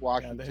Kent,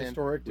 Washington,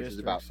 which is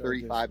about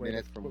 35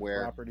 minutes from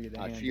where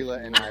Sheila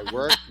and I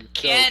work.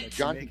 So,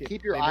 Jonathan,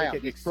 keep your eye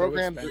out. These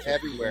programs are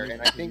everywhere,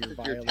 and I think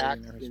that your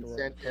tax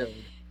incentive...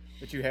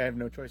 But you have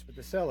no choice but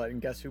to sell it,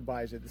 and guess who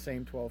buys it? The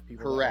same 12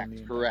 people.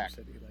 Correct.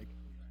 City.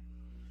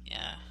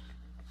 Yeah.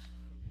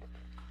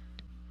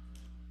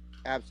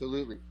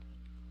 Absolutely.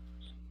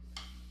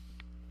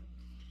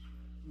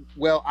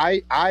 Well,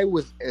 I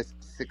was as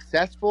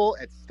successful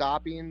at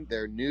stopping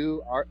their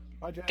new art.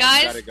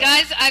 Guys,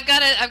 I've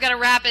got to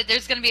wrap it.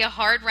 There's going to be a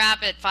hard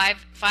wrap at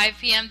 5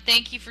 p.m.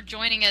 Thank you for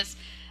joining us,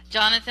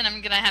 Jonathan.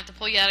 I'm going to have to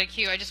pull you out of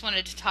queue. I just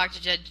wanted to talk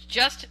to Jed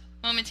just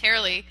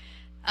momentarily.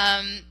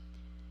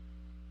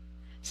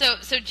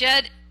 So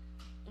Jed,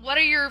 what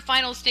are your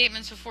final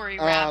statements before we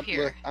wrap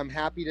here? Look, I'm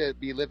happy to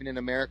be living in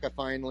America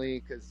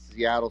finally because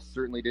Seattle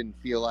certainly didn't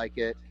feel like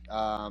it.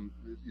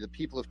 The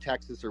people of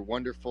Texas are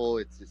wonderful.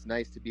 It's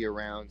nice to be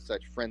around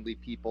such friendly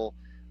people.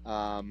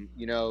 I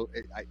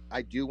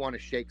do want to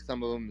shake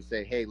some of them and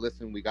say, hey,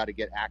 listen, we got to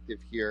get active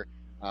here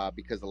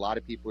because a lot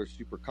of people are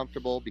super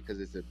comfortable because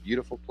it's a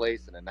beautiful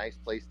place and a nice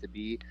place to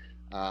be.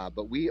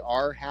 But we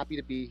are happy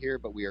to be here,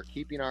 but we are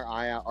keeping our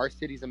eye out. Our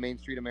city's a Main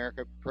Street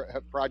America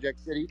project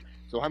city,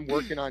 so I'm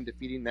working on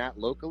defeating that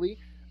locally.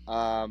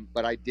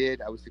 But I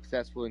was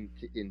successful in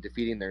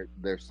defeating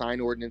their sign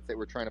ordinance that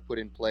we're trying to put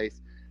in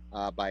place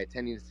by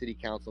attending a city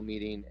council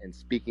meeting and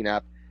speaking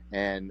up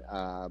and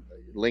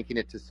linking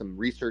it to some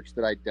research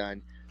that I'd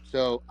done.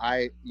 So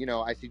I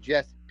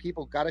suggest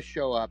people got to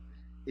show up.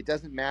 It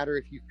doesn't matter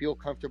if you feel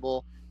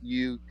comfortable.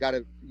 You got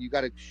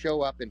to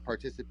show up and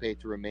participate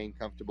to remain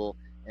comfortable.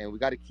 And we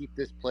got to keep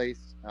this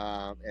place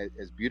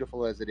as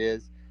beautiful as it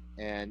is.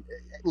 And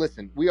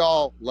listen, we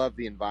all love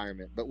the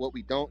environment, but what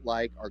we don't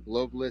like are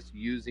globalists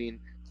using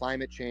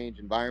climate change,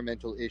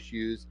 environmental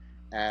issues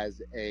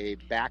as a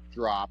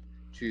backdrop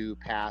to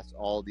pass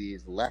all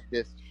these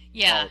leftist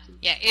policies.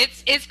 Yeah,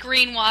 it's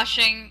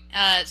greenwashing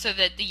so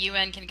that the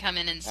UN can come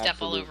in and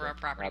step all over our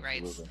property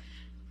rights.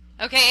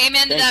 Okay,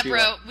 amen to that,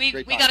 bro. We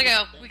gotta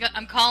go.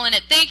 I'm calling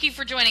it. Thank you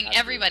for joining,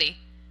 everybody.